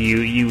guarantee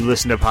you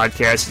listen to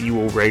podcasts, you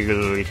will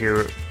regularly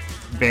hear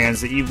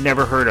bands that you've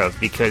never heard of,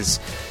 because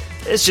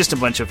it's just a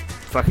bunch of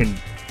fucking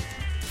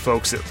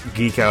folks that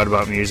geek out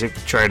about music,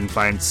 try and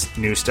find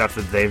new stuff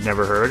that they've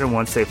never heard, and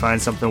once they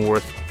find something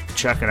worth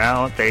checking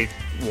out, they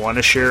want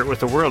to share it with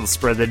the world,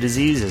 spread the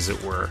disease, as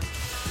it were.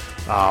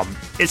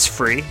 It's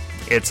free.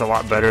 It's a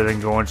lot better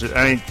than going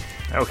to...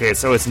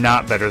 so it's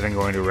not better than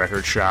going to a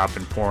record shop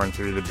and pouring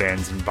through the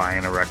bins and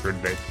buying a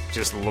record that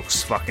just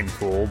looks fucking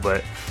cool,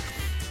 but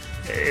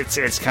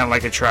it's kind of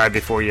like a try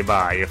before you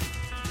buy.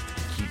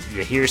 If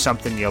you hear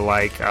something you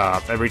like,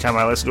 every time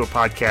I listen to a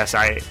podcast,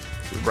 I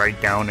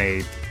write down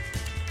a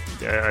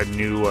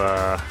new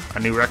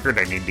record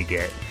I need to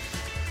get.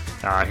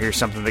 Hear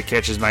something that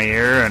catches my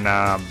ear,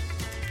 and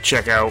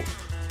check out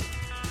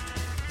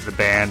the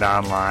band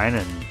online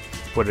and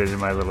put it in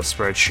my little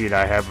spreadsheet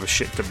I have of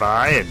shit to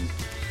buy, and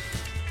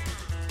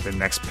the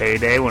next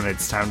payday when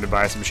it's time to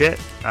buy some shit,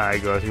 I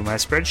go through my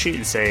spreadsheet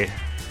and say,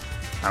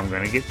 I'm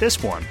going to get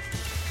this one.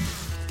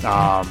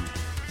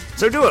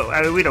 So do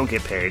it. We don't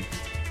get paid.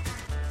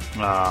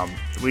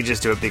 We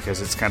just do it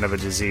because it's kind of a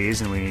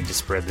disease and we need to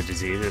spread the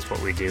disease. That's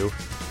what we do.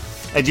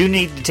 I do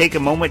need to take a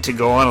moment to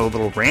go on a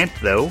little rant,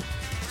 though,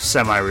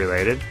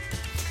 semi-related.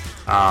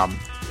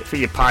 For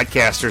you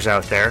podcasters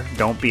out there,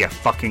 don't be a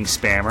fucking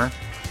spammer.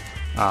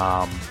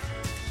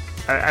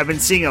 I've been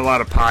seeing a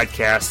lot of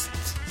podcasts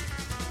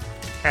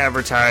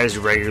advertised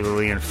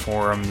regularly in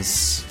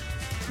forums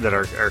that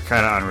are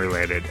kind of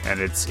unrelated, and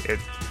it's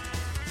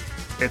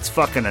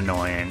fucking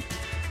annoying.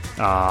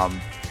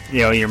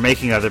 You're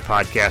making other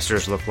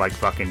podcasters look like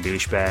fucking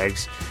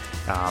douchebags.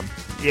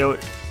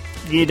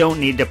 You don't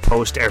need to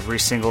post every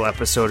single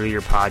episode of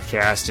your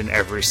podcast in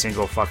every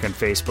single fucking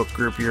Facebook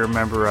group you're a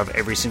member of,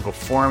 every single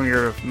forum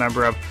you're a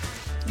member of.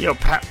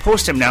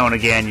 Post them now and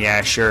again,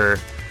 yeah, sure.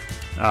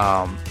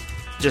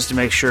 Just to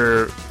make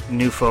sure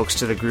new folks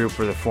to the group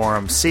or the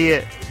forum see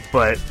it,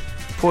 but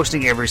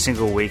posting every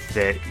single week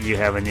that you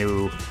have a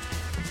new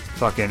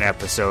fucking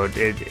episode,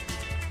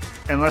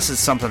 unless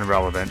it's something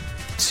relevant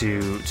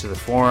to the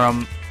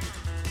forum,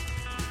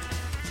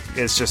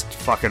 it's just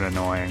fucking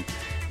annoying.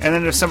 And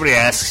then if somebody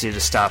asks you to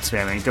stop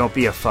spamming, don't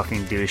be a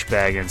fucking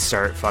douchebag and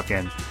start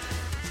fucking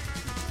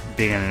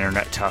being an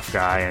internet tough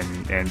guy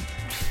and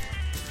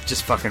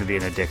just fucking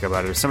being a dick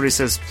about it. If somebody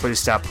says, please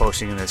stop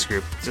posting in this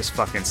group, just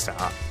fucking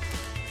stop.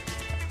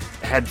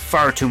 I had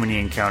far too many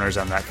encounters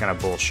on that kind of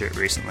bullshit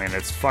recently, and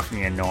it's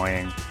fucking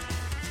annoying.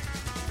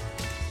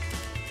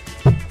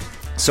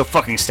 So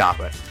fucking stop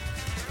it.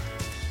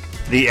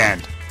 The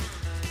end.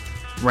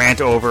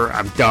 Rant over.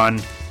 I'm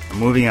done. I'm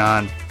moving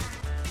on.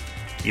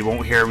 You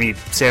won't hear me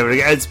say it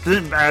again.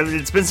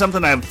 It's been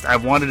something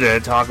I've wanted to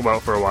talk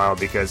about for a while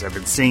because I've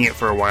been seeing it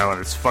for a while and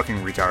it's fucking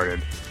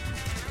retarded.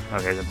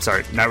 Okay, I'm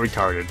sorry, not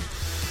retarded.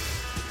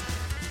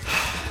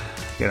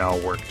 Getting all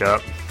worked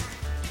up.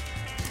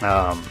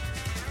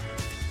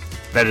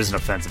 That is an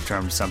offensive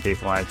term to some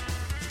people.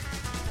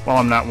 While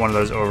I'm not one of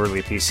those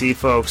overly PC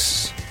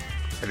folks,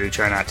 I do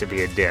try not to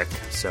be a dick,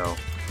 so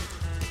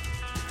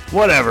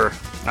whatever.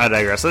 I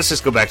digress. Let's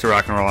just go back to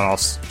rock and roll and I'll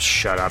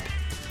shut up.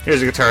 Here's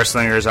the Guitar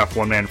Slingers off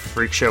One Man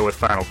Freak Show with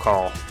Final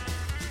Call.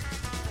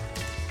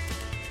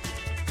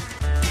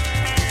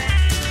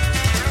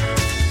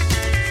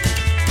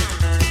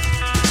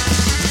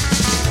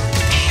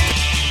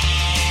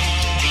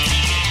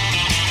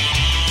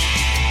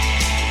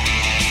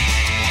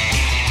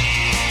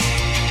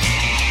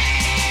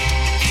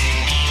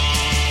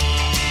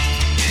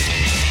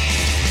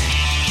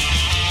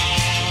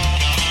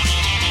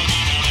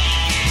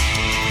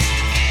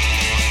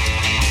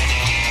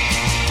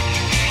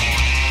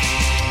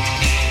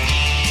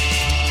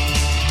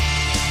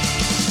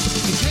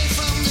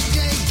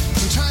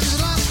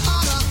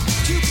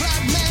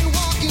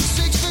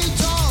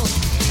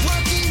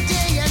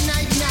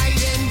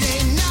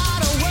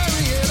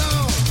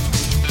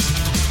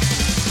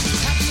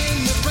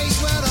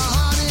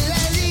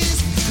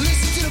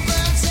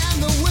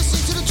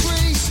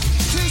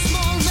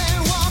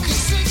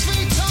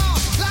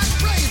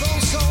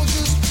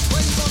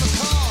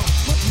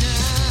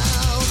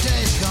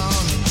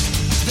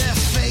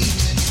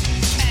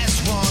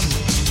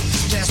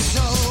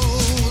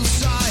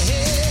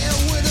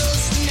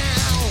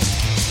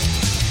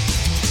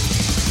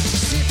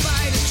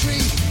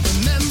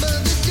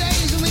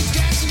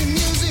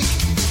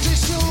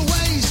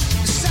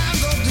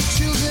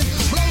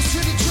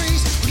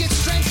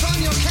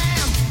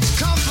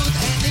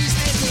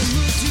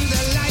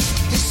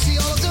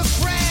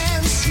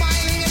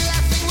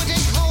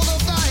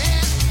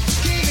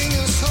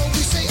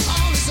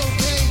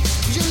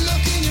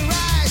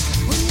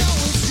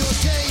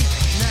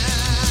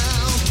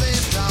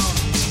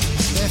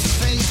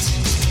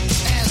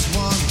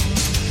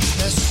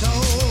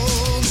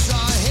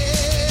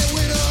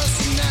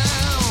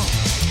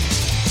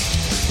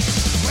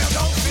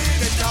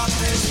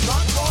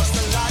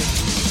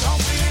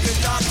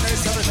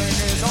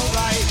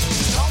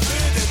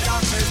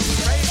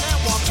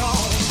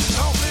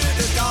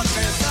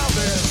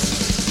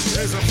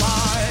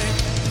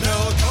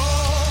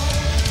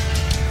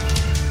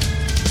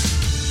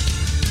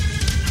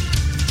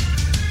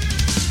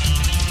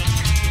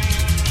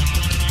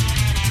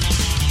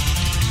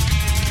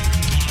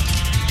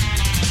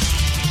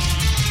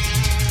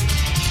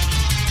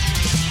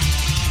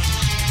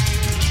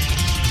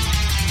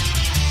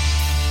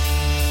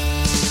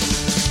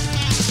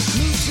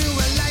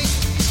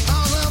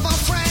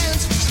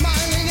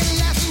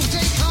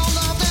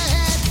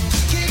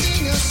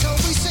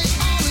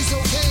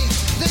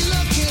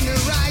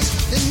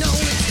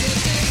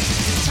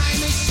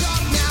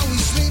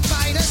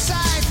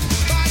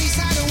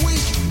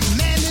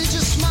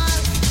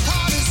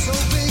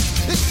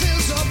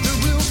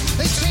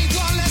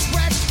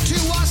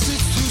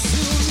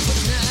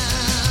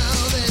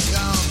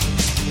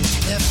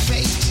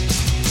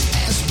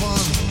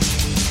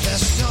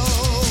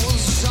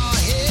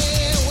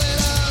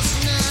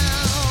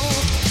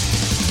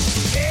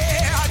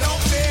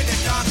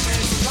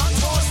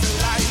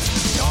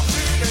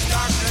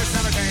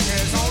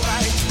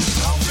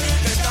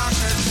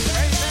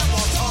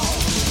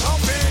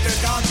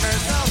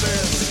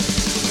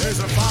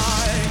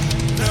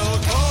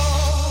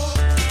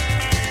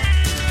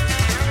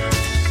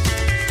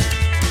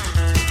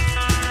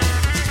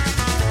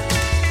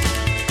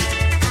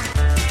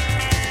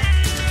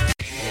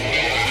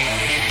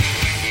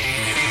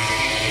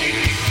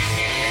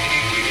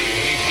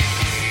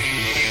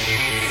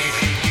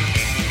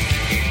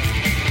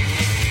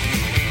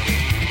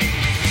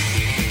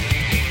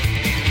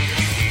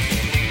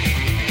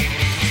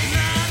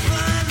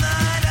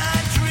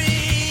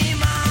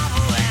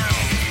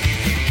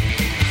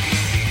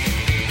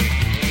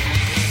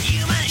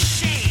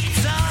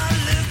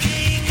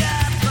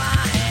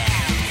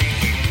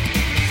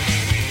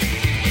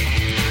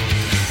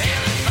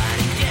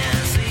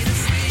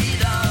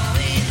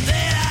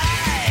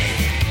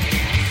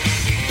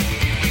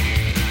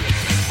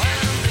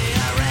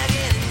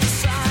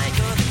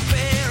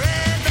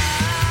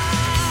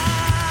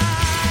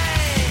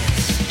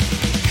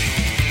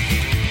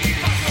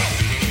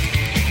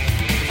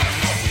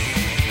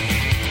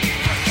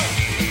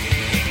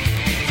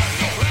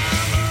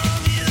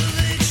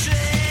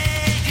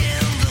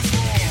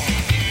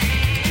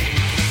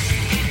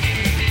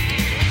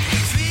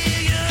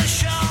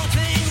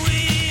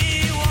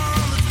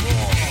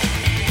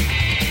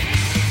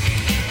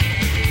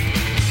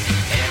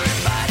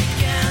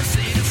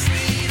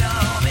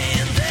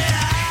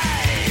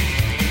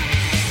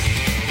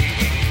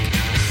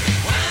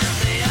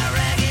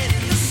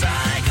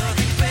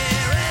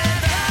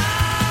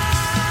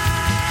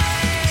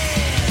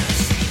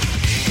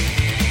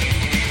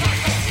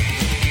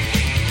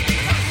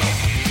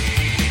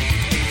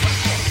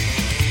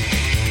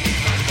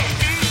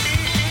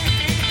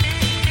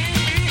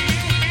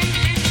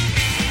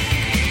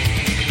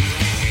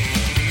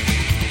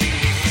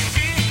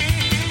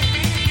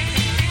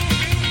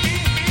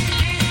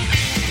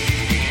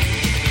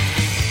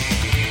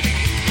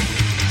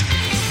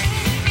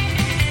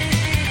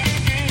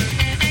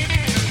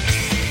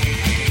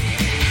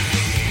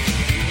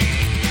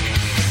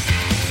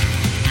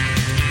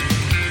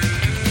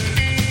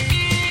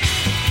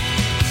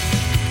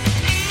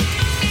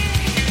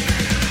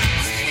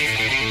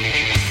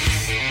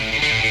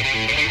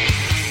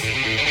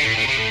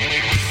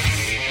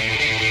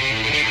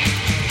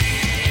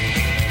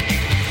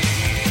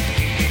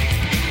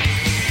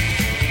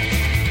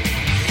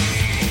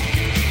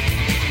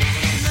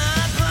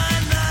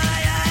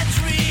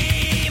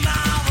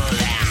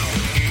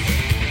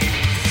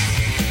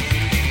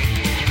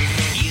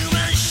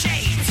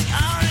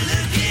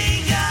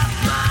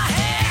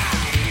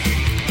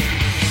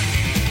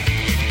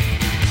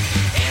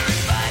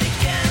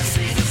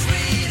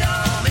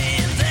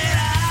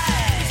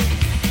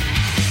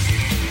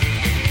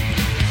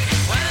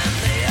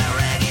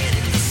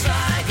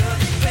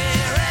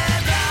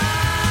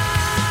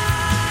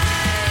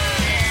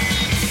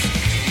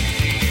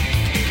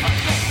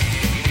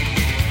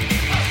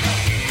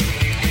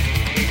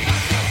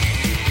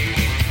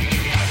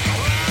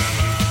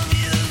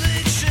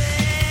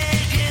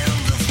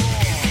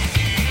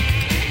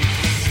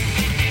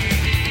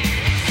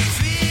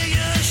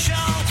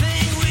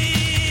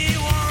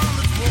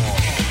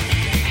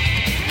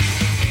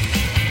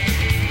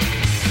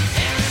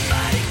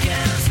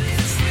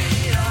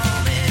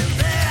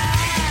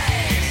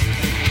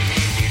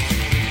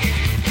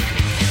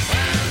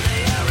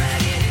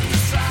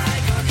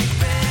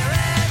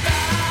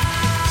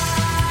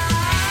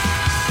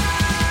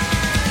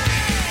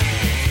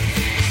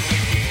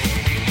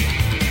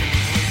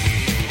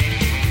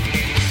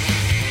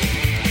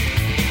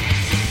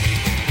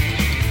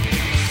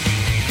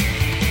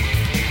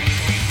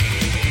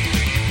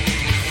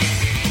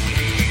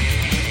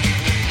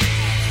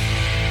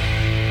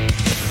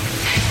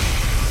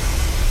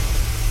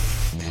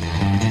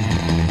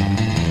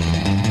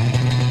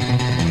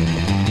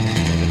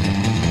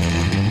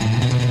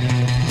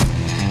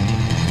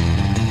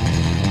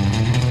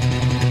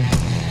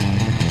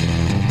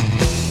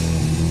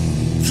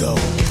 go.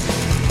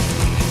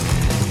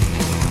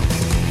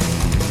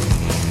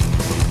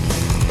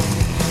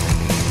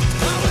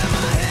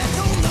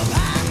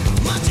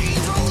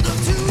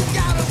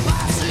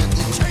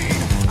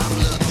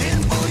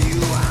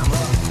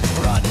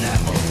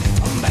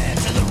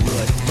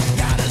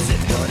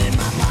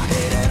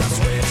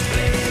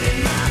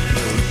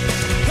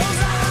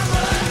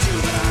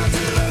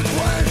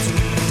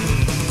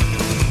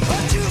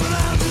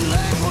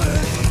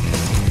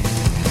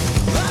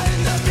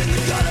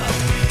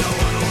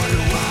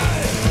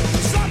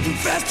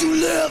 To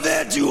live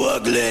and too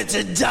ugly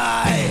to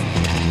die.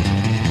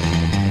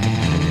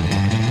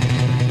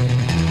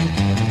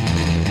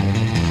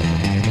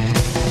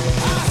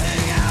 I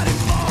hang out in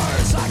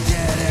bars, I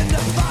get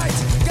into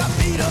fights. Got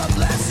beat up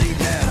last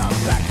evening,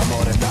 I'm back for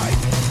more tonight.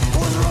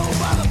 Was rolled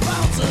by the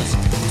bouncers,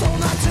 told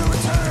not to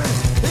return.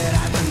 It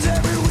happens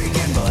every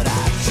weekend, but I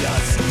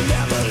just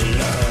never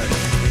learn.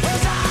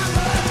 'Cause I'm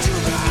a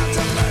juvenile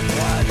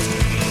delinquent.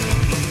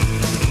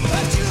 A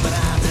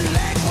juvenile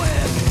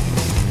delinquent.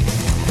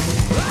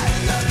 I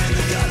end up in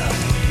the gutter,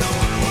 no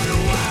one wonder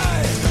why.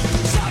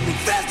 Some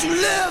confess to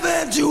live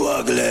and too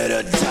ugly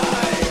to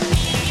die.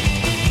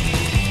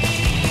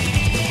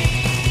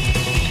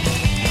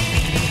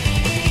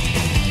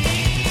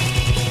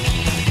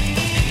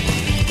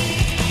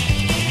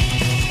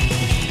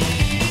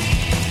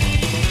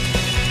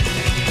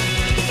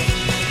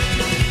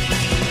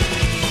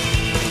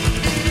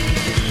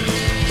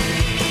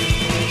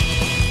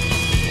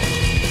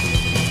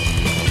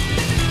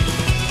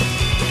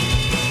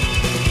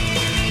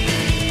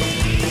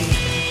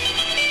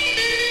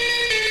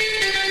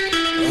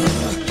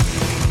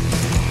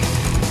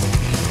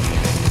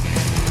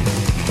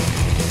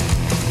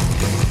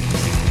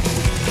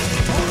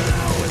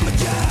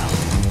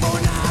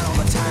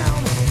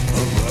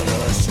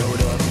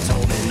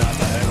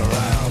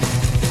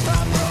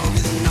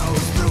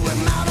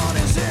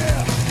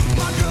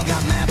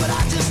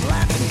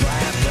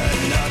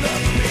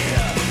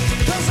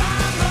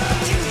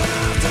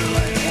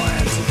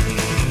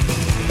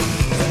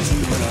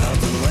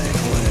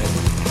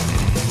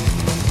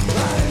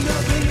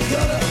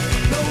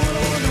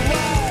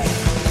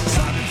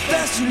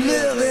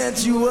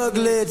 Too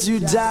ugly to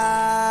die.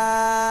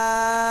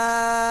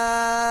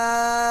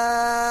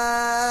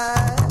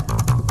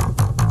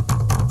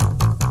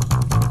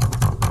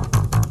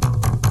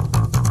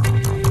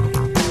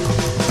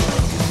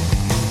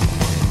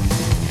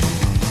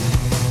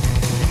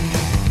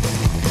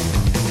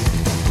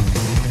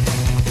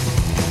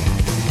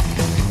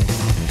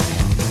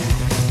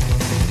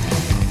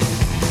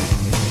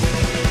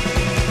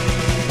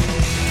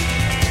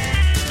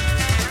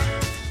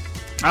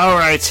 All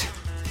right.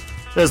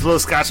 Those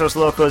Los Gatos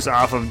Locos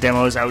off of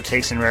Demos,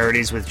 Outtakes, and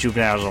Rarities with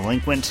Juvenile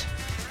Delinquent.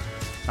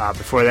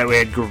 Before that, we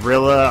had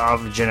Gorilla off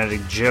of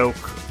Genetic Joke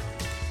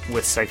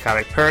with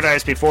Psychotic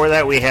Paradise. Before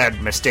that, we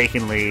had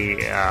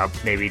mistakenly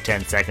maybe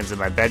 10 seconds of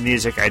my bed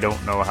music. I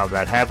don't know how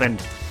that happened.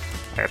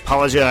 I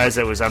apologize.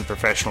 That was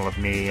unprofessional of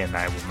me, and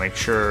I will make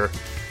sure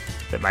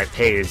that my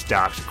pay is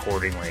docked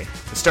accordingly.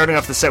 Starting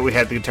off the set, we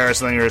had the Guitar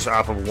Slingers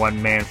off of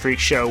One Man Freak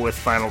Show with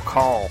Final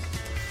Call.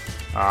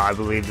 I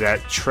believe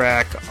that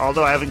track,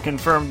 although I haven't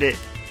confirmed it,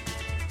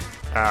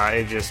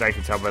 I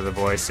can tell by the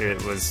voice,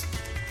 it was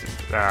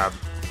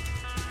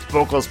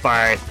vocals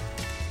by,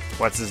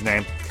 what's his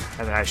name?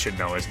 I should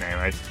know his name.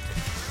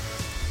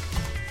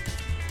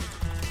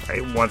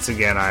 Once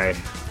again, I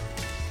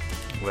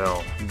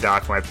will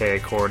dock my pay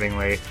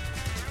accordingly.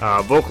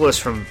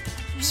 Vocalist from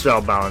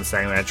Spellbound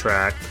sang that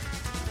track.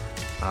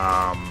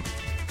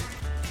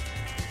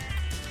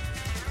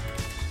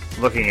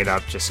 Looking it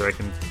up just so I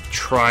can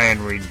try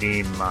and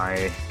redeem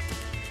my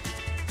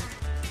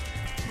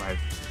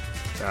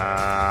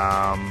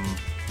I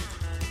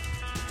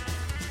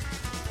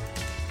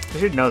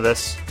should know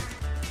this.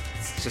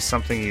 It's just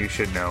something you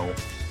should know.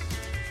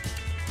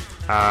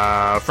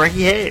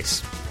 Frankie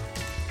Hayes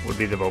would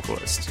be the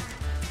vocalist.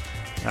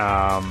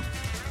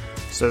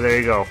 So there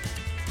you go.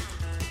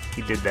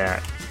 He did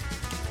that.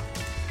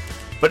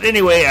 But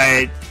anyway,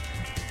 I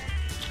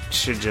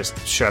should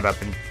just shut up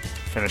and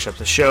finish up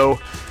the show.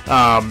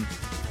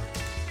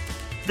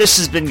 This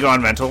has been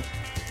Gone Mental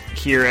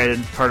here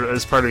as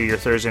part of your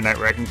Thursday Night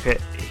Wrecking Pit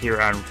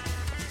here on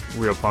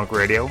Real Punk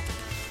Radio.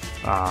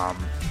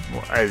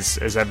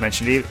 As I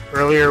mentioned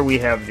earlier, we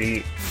have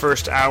the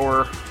first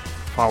hour.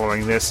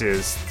 Following this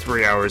is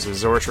 3 hours of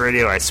Zorch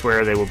Radio. I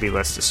swear they will be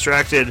less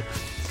distracted,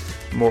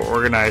 more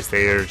organized.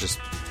 They are just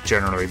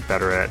generally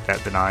better at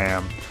that than I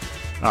am.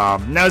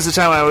 Now's the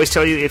time I always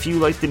tell you, if you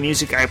like the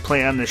music I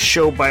play on the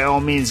show, by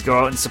all means go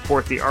out and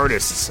support the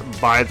artists.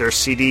 Buy their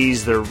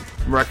CDs, their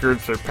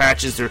records, their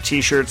patches, their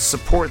t-shirts.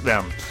 Support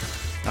them.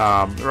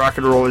 Rock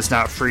and roll is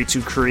not free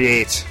to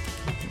create.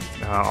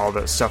 All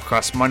that stuff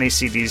costs money.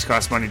 CDs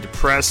cost money to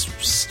press.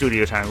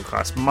 Studio time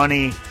costs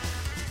money.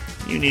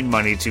 You need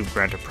money to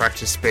rent a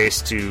practice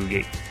space, to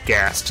get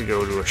gas to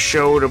go to a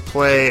show to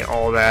play,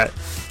 all that.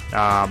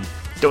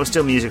 Don't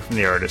steal music from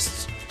the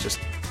artists. Just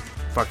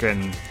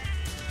fucking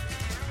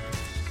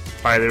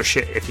buy their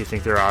shit if you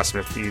think they're awesome.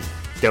 If you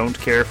don't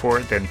care for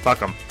it, then fuck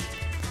them.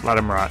 Let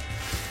them rot.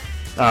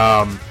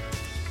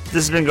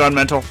 This has been Gone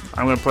Mental.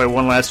 I'm going to play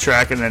one last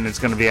track, and then it's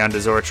going to be on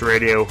Dazorch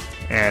Radio,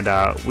 and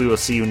we will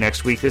see you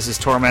next week. This is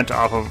Torment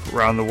off of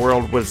Around the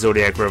World with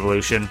Zodiac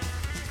Revolution.